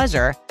listening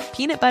pleasure,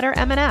 peanut butter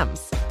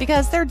M&M's,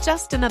 because they're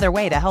just another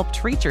way to help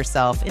treat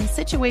yourself in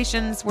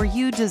situations where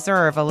you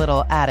deserve a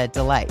little added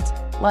delight,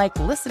 like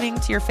listening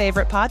to your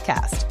favorite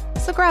podcast.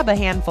 So grab a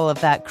handful of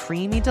that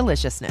creamy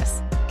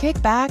deliciousness. Kick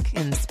back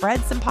and spread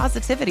some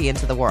positivity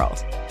into the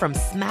world. From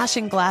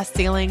smashing glass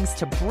ceilings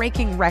to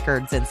breaking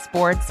records in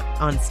sports,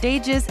 on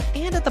stages,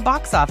 and at the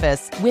box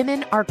office,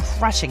 women are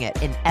crushing it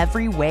in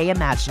every way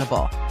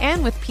imaginable.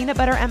 And with peanut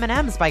butter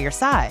M&Ms by your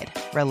side,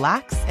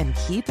 relax and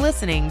keep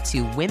listening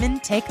to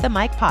Women Take the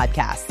Mic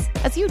podcasts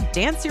as you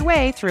dance your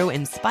way through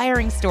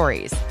inspiring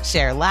stories,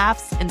 share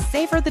laughs, and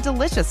savor the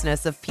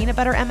deliciousness of peanut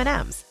butter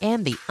M&Ms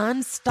and the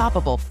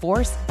unstoppable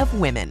force of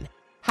women.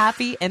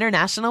 Happy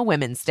International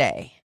Women's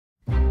Day.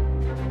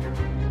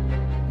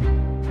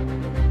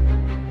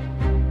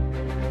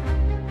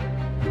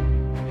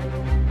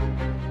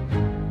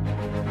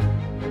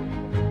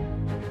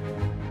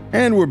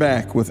 And we're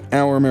back with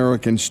Our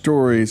American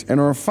Stories and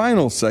our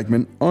final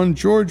segment on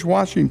George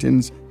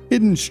Washington's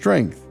hidden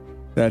strength,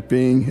 that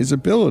being his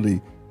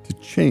ability to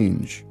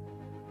change.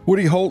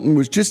 Woody Holton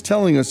was just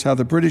telling us how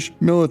the British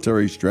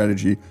military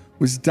strategy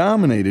was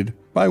dominated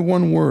by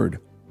one word: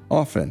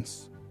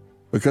 offense.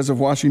 Because of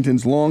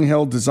Washington's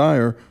long-held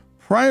desire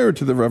prior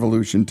to the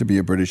Revolution to be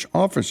a British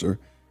officer,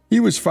 he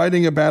was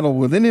fighting a battle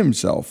within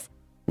himself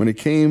when it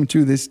came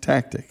to this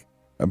tactic,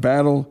 a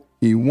battle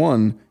he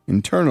won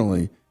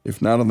internally,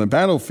 if not on the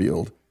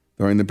battlefield,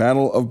 during the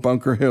Battle of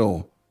Bunker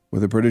Hill,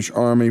 where the British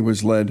Army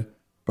was led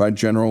by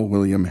General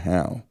William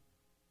Howe.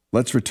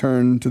 Let's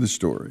return to the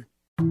story.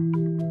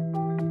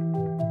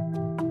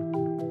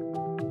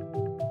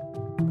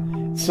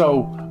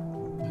 So,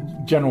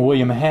 General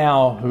William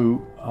Howe,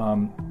 who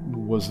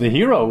was the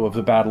hero of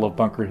the Battle of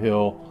Bunker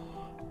Hill,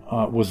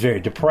 was very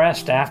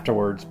depressed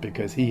afterwards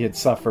because he had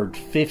suffered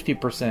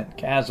 50%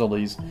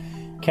 casualties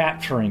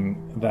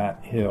capturing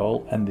that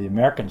hill, and the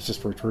Americans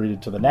just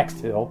retreated to the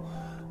next hill,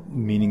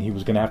 meaning he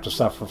was going to have to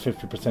suffer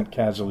 50%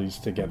 casualties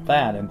to get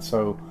that. And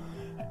so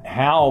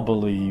Howe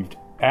believed,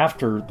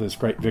 after this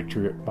great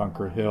victory at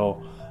Bunker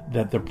Hill,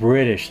 that the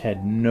British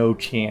had no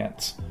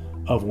chance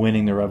of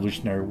winning the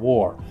Revolutionary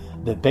War.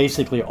 That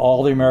basically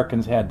all the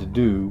Americans had to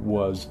do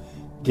was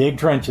dig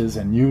trenches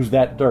and use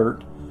that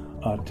dirt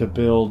to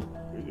build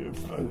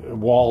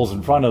walls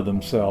in front of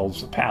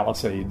themselves,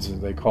 palisades as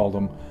they called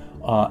them,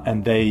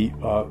 and they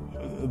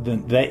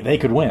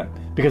could win.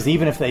 Because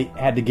even if they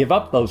had to give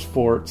up those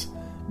forts,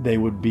 they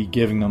would be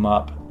giving them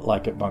up,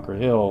 like at Bunker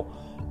Hill,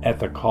 at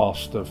the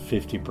cost of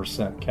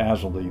 50%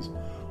 casualties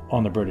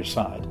on the British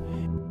side.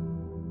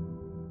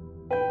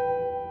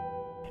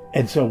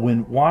 And so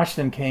when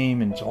Washington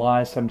came in July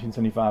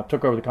 1775,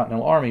 took over the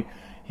Continental Army,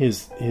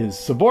 his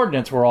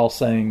subordinates were all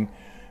saying,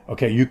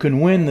 okay, you can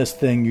win this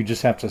thing, you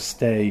just have to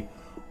stay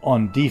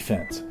on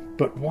defense.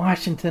 But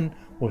Washington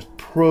was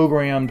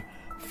programmed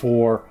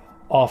for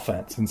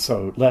offense. And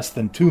so less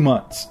than 2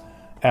 months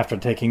after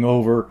taking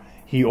over,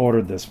 he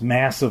ordered this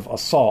massive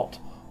assault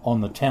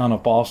on the town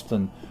of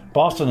Boston.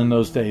 Boston in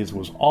those days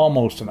was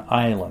almost an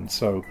island,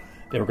 so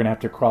they were going to have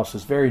to cross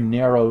this very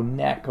narrow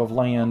neck of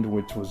land,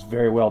 which was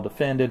very well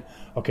defended.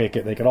 Okay,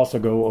 they could also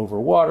go over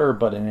water,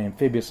 but an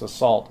amphibious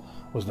assault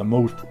was the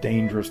most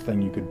dangerous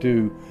thing you could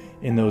do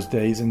in those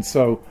days. And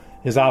so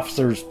his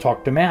officers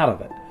talked him out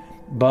of it.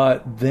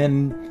 But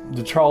then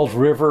the Charles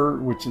River,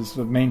 which is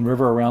the main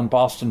river around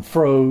Boston,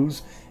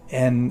 froze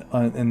and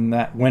in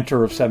that winter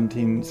of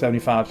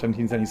 1775,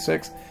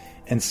 1776.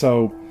 And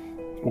so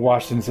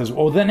Washington says,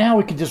 well, then now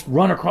we could just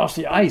run across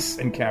the ice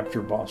and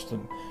capture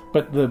Boston.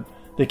 But the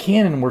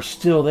cannon were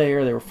still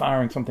there. They were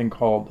firing something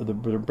called, the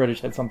British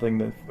had something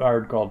they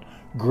fired called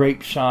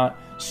grape shot,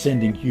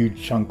 sending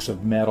huge chunks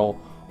of metal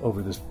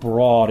over this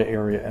broad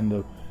area.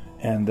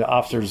 And the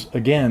officers,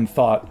 again,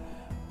 thought,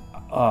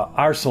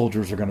 our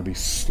soldiers are going to be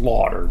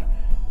slaughtered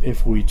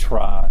if we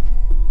try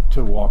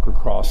to walk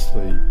across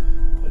the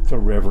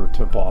river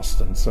to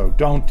Boston. So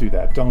don't do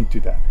that.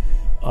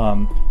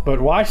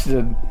 But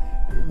Washington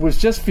was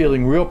just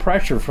feeling real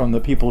pressure from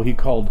the people he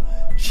called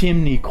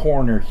chimney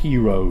corner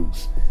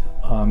heroes.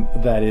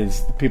 That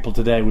is, the people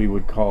today we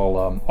would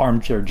call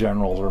armchair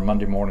generals or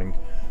Monday morning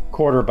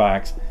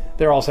quarterbacks.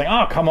 They're all saying,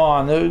 "Oh, come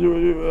on,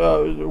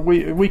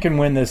 we can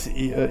win this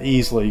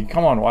easily.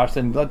 Come on,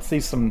 Washington, let's see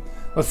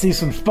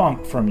some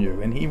spunk from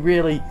you." And he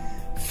really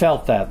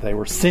felt that they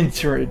were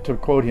censoring, to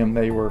quote him,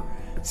 they were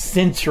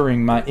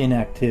censoring my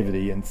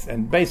inactivity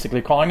and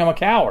basically calling him a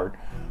coward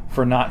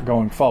for not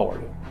going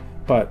forward.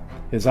 But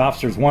his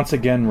officers once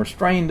again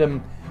restrained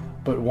him,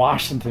 but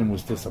Washington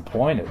was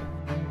disappointed.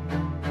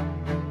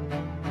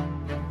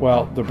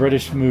 Well, the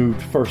British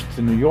moved first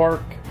to New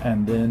York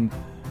and then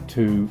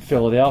to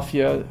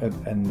Philadelphia,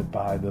 and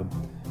by the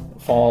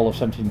fall of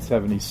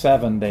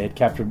 1777, they had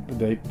captured.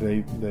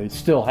 They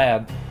still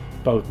had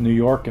both New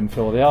York and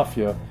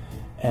Philadelphia,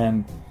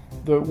 and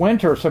the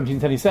winter of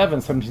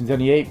 1777,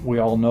 1778, we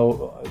all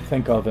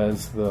think of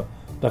as the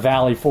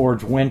Valley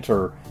Forge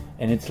winter,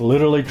 and it's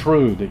literally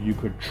true that you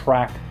could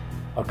track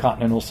a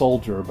Continental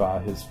soldier by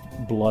his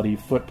bloody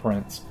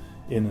footprints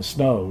in the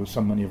snow.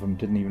 So many of them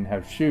didn't even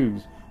have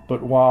shoes.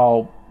 But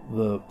while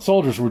the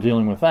soldiers were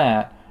dealing with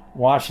that,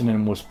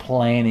 Washington was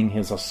planning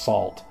his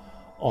assault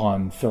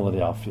on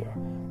Philadelphia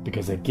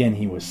because, again,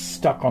 he was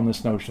stuck on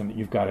this notion that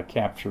you've got to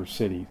capture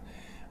cities.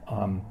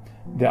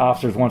 the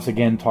officers once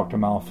again talked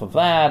him off of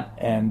that,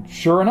 and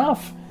sure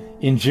enough,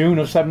 in June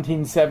of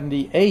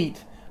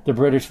 1778, the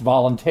British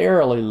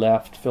voluntarily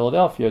left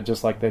Philadelphia,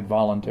 just like they'd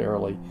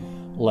voluntarily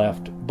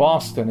left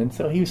Boston. And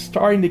so he was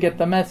starting to get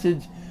the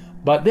message,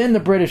 but then the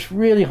British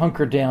really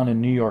hunkered down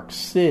in New York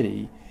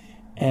City,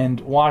 and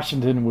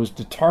Washington was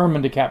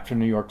determined to capture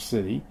New York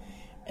City.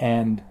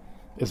 And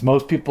as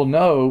most people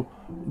know,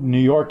 New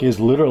York is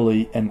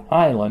literally an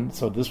island,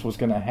 so this was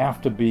going to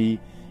have to be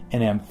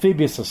an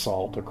amphibious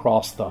assault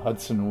across the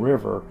Hudson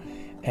River.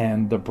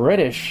 And the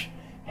British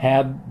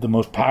had the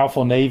most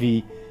powerful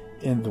navy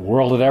in the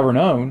world had ever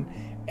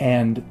known,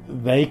 and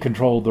they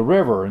controlled the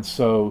river. And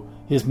so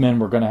his men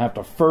were going to have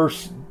to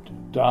first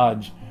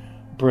dodge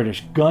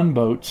British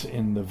gunboats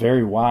in the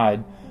very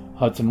wide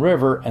Hudson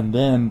River, and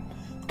then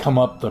come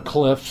up the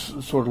cliffs,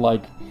 sort of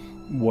like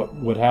what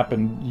would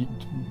happen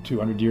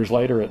 200 years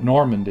later at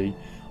Normandy.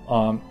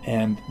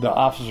 And the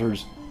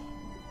officers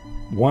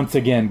once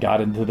again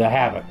got into the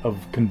habit of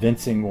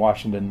convincing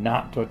Washington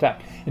not to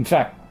attack. In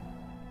fact,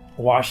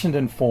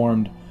 Washington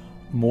formed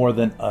more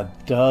than a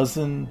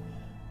dozen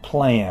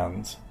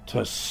plans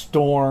to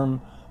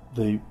storm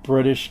the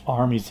British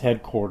Army's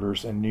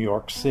headquarters in New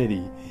York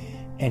City,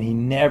 and he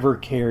never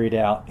carried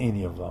out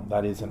any of them.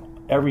 That is, in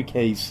every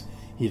case,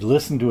 he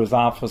listened to his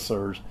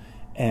officers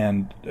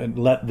and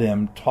let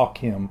them talk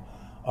him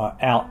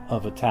out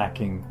of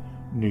attacking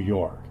New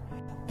York.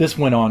 This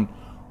went on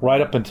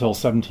right up until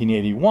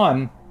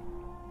 1781,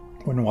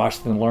 when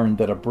Washington learned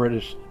that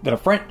a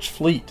French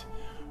fleet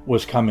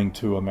was coming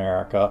to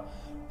America,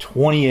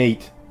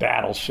 28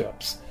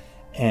 battleships,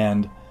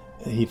 and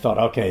he thought,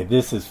 okay,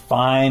 this is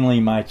finally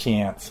my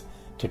chance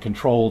to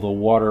control the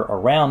water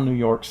around New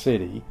York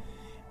City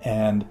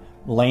and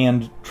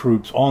land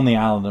troops on the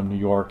island of New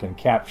York and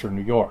capture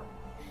New York.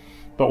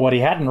 But what he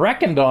hadn't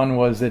reckoned on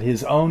was that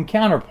his own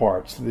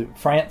counterparts,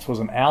 France was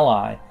an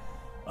ally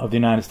of the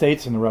United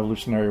States in the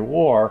Revolutionary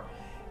War,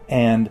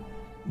 and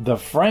the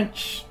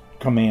French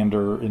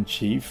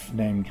commander-in-chief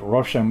named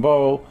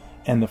Rochambeau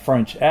and the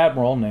French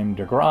admiral named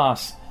de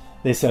Grasse,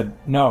 they said,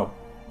 no,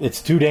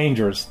 it's too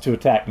dangerous to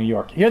attack New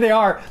York. Here they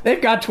are.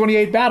 They've got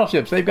 28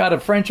 battleships. They've got a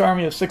French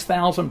army of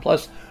 6,000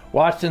 plus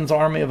Washington's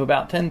army of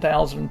about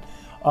 10,000.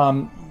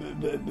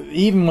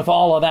 Even with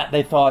all of that,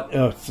 they thought,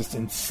 oh, it's just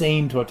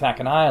insane to attack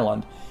an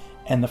island.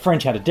 And the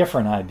French had a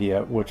different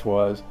idea, which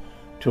was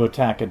to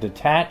attack a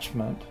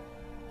detachment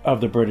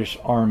of the British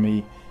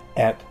Army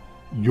at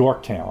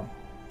Yorktown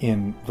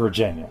in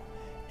Virginia.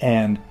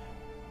 And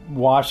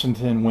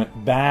Washington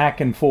went back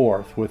and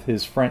forth with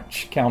his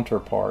French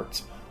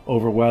counterparts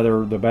over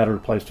whether the better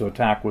place to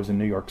attack was in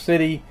New York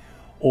City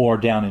or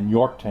down in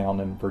Yorktown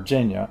in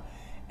Virginia.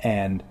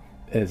 And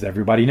as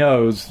everybody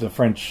knows, the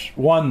French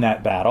won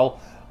that battle.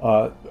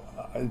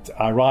 It's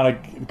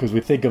ironic because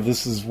we think of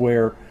this as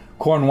where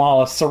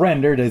Cornwallis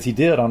surrendered, as he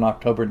did on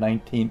October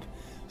 19th,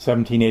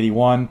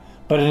 1781.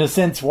 But in a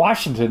sense,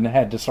 Washington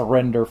had to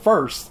surrender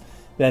first.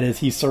 That is,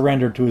 he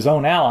surrendered to his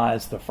own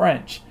allies, the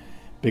French,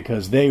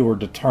 because they were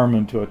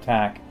determined to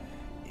attack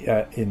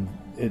at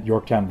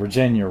Yorktown,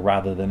 Virginia,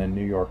 rather than in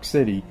New York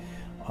City.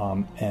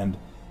 And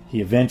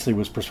he eventually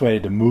was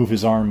persuaded to move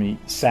his army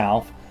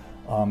south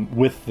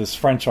with this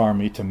French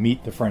army to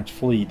meet the French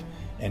fleet,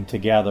 and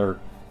together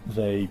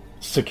they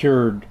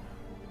secured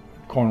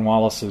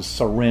Cornwallis's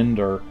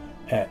surrender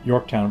at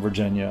Yorktown,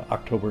 Virginia,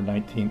 October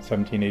 19,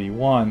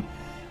 1781.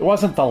 It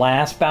wasn't the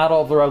last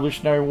battle of the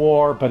Revolutionary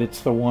War, but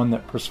it's the one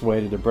that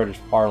persuaded the British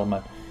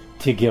Parliament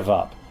to give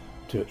up,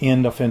 to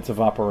end offensive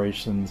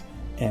operations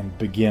and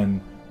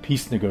begin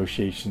peace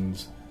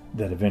negotiations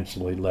that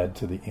eventually led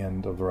to the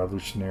end of the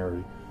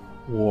Revolutionary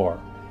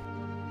War.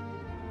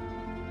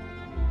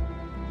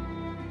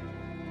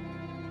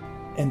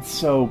 And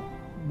so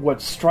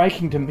what's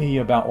striking to me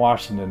about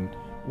Washington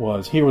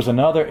was here was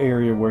another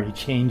area where he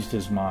changed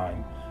his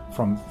mind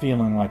from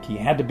feeling like he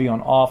had to be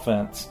on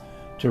offense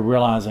to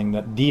realizing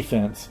that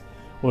defense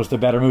was the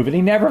better move. And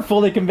he never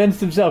fully convinced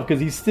himself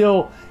because he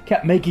still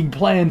kept making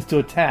plans to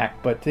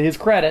attack. But to his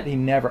credit, he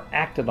never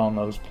acted on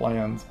those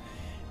plans.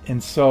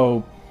 And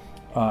so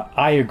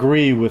I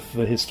agree with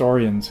the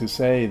historians who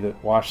say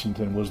that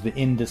Washington was the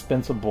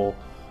indispensable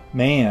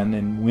man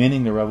in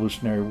winning the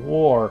Revolutionary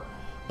War,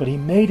 but he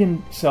made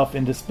himself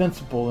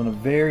indispensable in a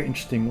very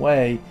interesting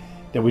way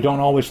that we don't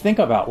always think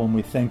about when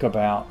we think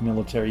about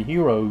military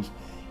heroes,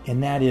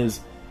 and that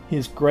is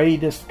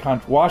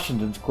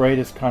Washington's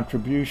greatest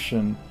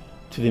contribution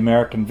to the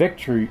American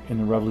victory in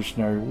the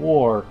Revolutionary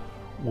War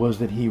was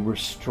that he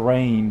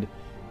restrained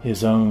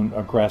his own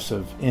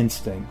aggressive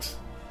instincts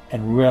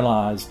and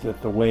realized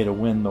that the way to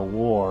win the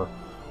war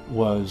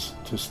was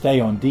to stay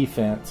on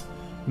defense,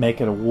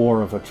 make it a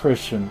war of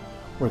attrition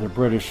where the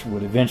British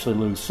would eventually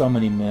lose so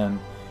many men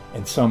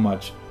and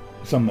spend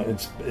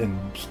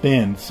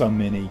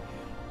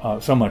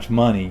so much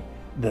money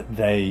that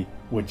they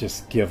would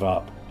just give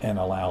up and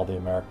allow the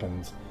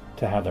Americans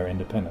to have their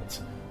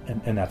independence.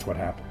 And that's what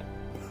happened.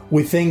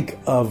 We think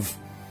of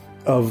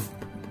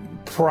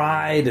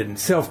pride and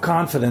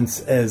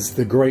self-confidence as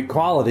the great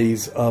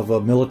qualities of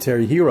a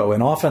military hero,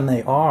 and often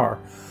they are.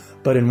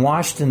 But in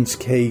Washington's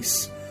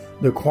case,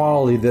 the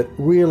quality that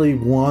really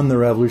won the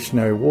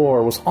Revolutionary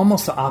War was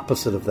almost the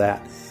opposite of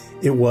that.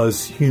 It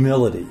was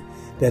humility.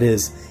 That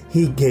is,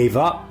 he gave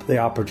up the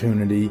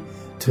opportunity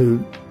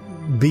to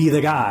be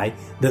the guy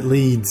that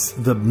leads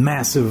the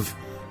massive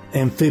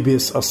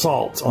amphibious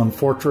assaults on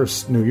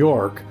Fortress New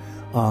York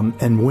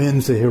and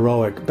wins the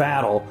heroic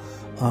battle.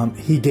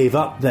 He gave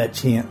up that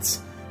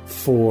chance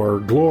for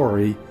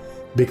glory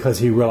because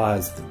he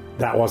realized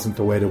that wasn't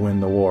the way to win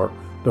the war.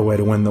 The way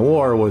to win the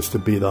war was to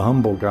be the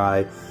humble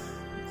guy.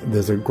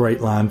 There's a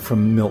great line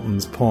from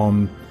Milton's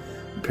poem,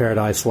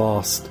 Paradise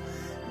Lost.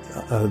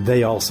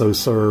 They also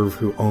serve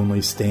who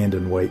only stand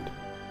and wait.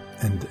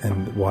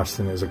 And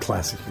Washington is a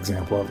classic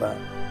example of that.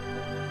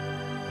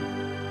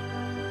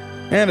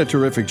 And a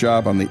terrific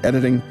job on the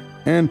editing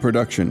and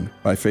production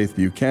by Faith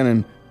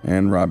Buchanan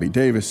and Robbie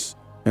Davis.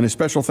 And a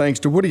special thanks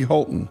to Woody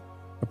Holton,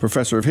 a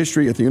professor of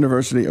history at the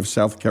University of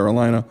South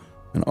Carolina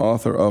and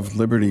author of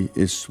Liberty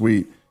is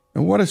Sweet.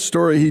 And what a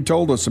story he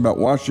told us about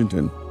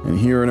Washington. And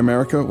here in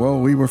America, well,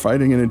 we were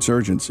fighting an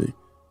insurgency.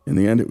 In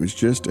the end, it was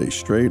just a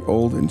straight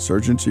old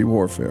insurgency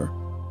warfare.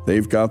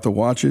 They've got the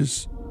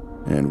watches,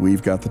 and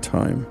we've got the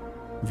time.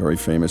 A very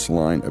famous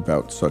line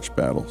about such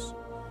battles.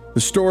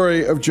 The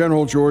story of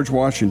General George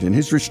Washington,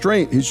 his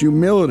restraint, his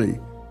humility,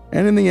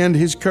 and in the end,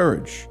 his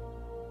courage,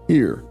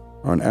 here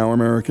on Our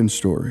American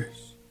Stories.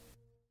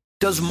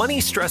 Does money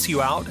stress you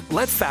out?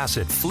 Let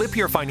Facet flip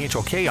your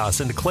financial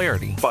chaos into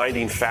clarity.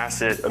 Finding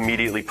Facet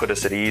immediately put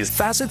us at ease.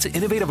 Facet's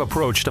innovative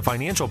approach to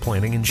financial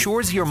planning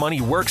ensures your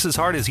money works as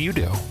hard as you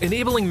do,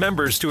 enabling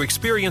members to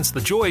experience the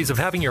joys of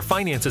having your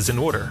finances in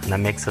order. And that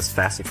makes us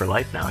Facet for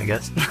life now, I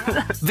guess.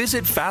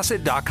 Visit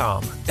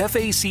Facet.com,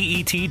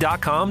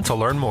 FACET.com to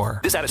learn more.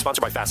 This ad is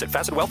sponsored by Facet.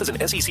 Facet Wealth is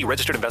an SEC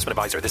registered investment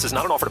advisor. This is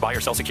not an offer to buy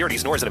or sell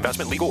securities, nor is it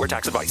investment, legal, or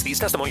tax advice. These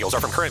testimonials are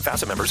from current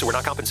Facet members who are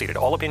not compensated.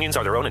 All opinions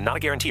are their own and not a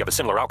guarantee of a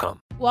similar outcome.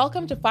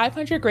 Welcome to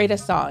 500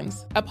 Greatest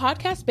Songs, a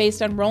podcast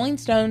based on Rolling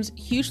Stone's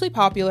hugely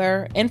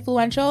popular,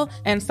 influential,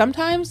 and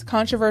sometimes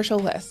controversial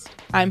list.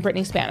 I'm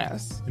Brittany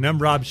Spanos. And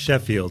I'm Rob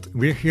Sheffield.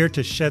 We're here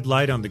to shed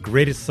light on the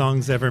greatest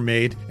songs ever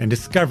made and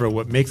discover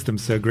what makes them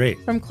so great.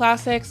 From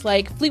classics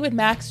like Fleetwood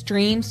Mac's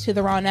Dreams to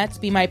the Ronettes'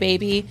 Be My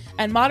Baby,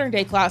 and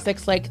modern-day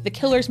classics like The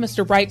Killer's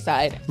Mr.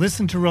 Brightside.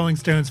 Listen to Rolling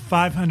Stone's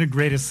 500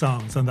 Greatest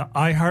Songs on the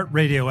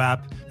iHeartRadio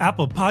app,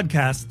 Apple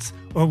Podcasts,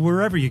 or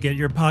wherever you get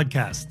your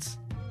podcasts.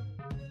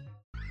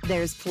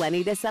 There's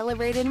plenty to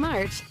celebrate in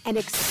March and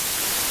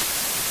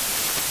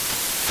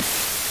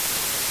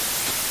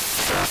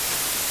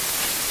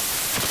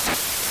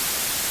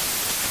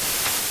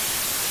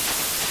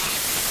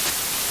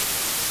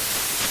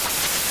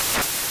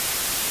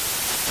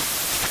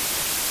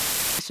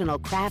National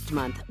Craft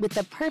Month with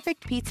the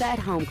perfect pizza at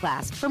home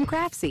class from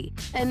Craftsy.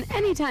 And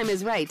anytime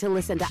is right to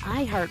listen to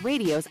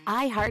iHeartRadio's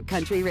iHeart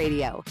Country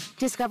Radio.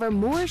 Discover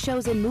more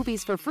shows and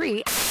movies for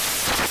free.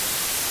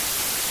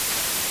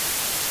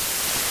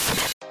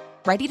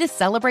 Ready to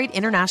celebrate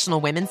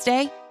International Women's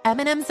Day?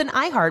 M&M's and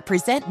iHeart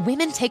present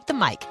Women Take the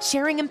Mic,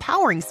 sharing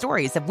empowering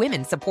stories of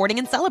women supporting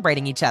and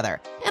celebrating each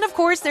other. And of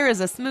course, there is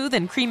a smooth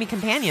and creamy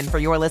companion for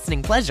your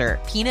listening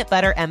pleasure, peanut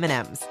butter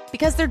M&M's.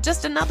 Because they're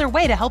just another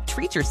way to help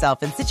treat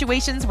yourself in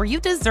situations where you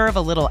deserve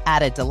a little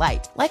added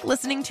delight, like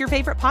listening to your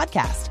favorite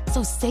podcast.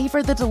 So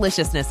savor the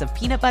deliciousness of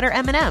peanut butter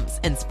M&M's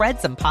and spread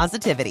some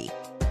positivity.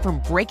 From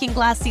breaking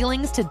glass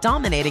ceilings to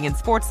dominating in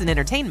sports and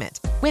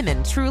entertainment,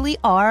 women truly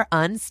are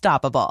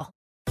unstoppable.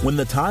 When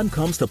the time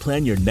comes to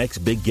plan your next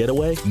big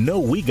getaway, know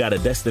we got a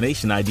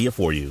destination idea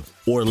for you.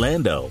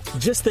 Orlando.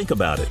 Just think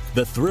about it.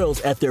 The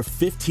thrills at their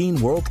 15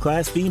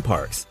 world-class theme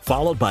parks,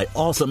 followed by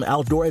awesome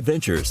outdoor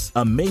adventures,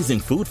 amazing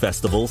food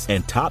festivals,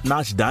 and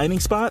top-notch dining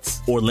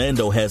spots.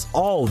 Orlando has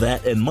all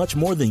that and much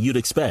more than you'd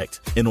expect.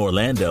 In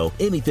Orlando,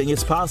 anything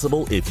is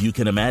possible if you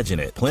can imagine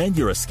it. Plan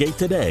your escape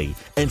today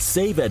and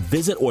save at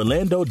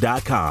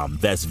visitorlando.com.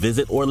 That's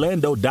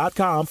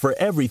visitorlando.com for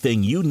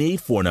everything you need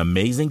for an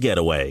amazing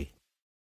getaway.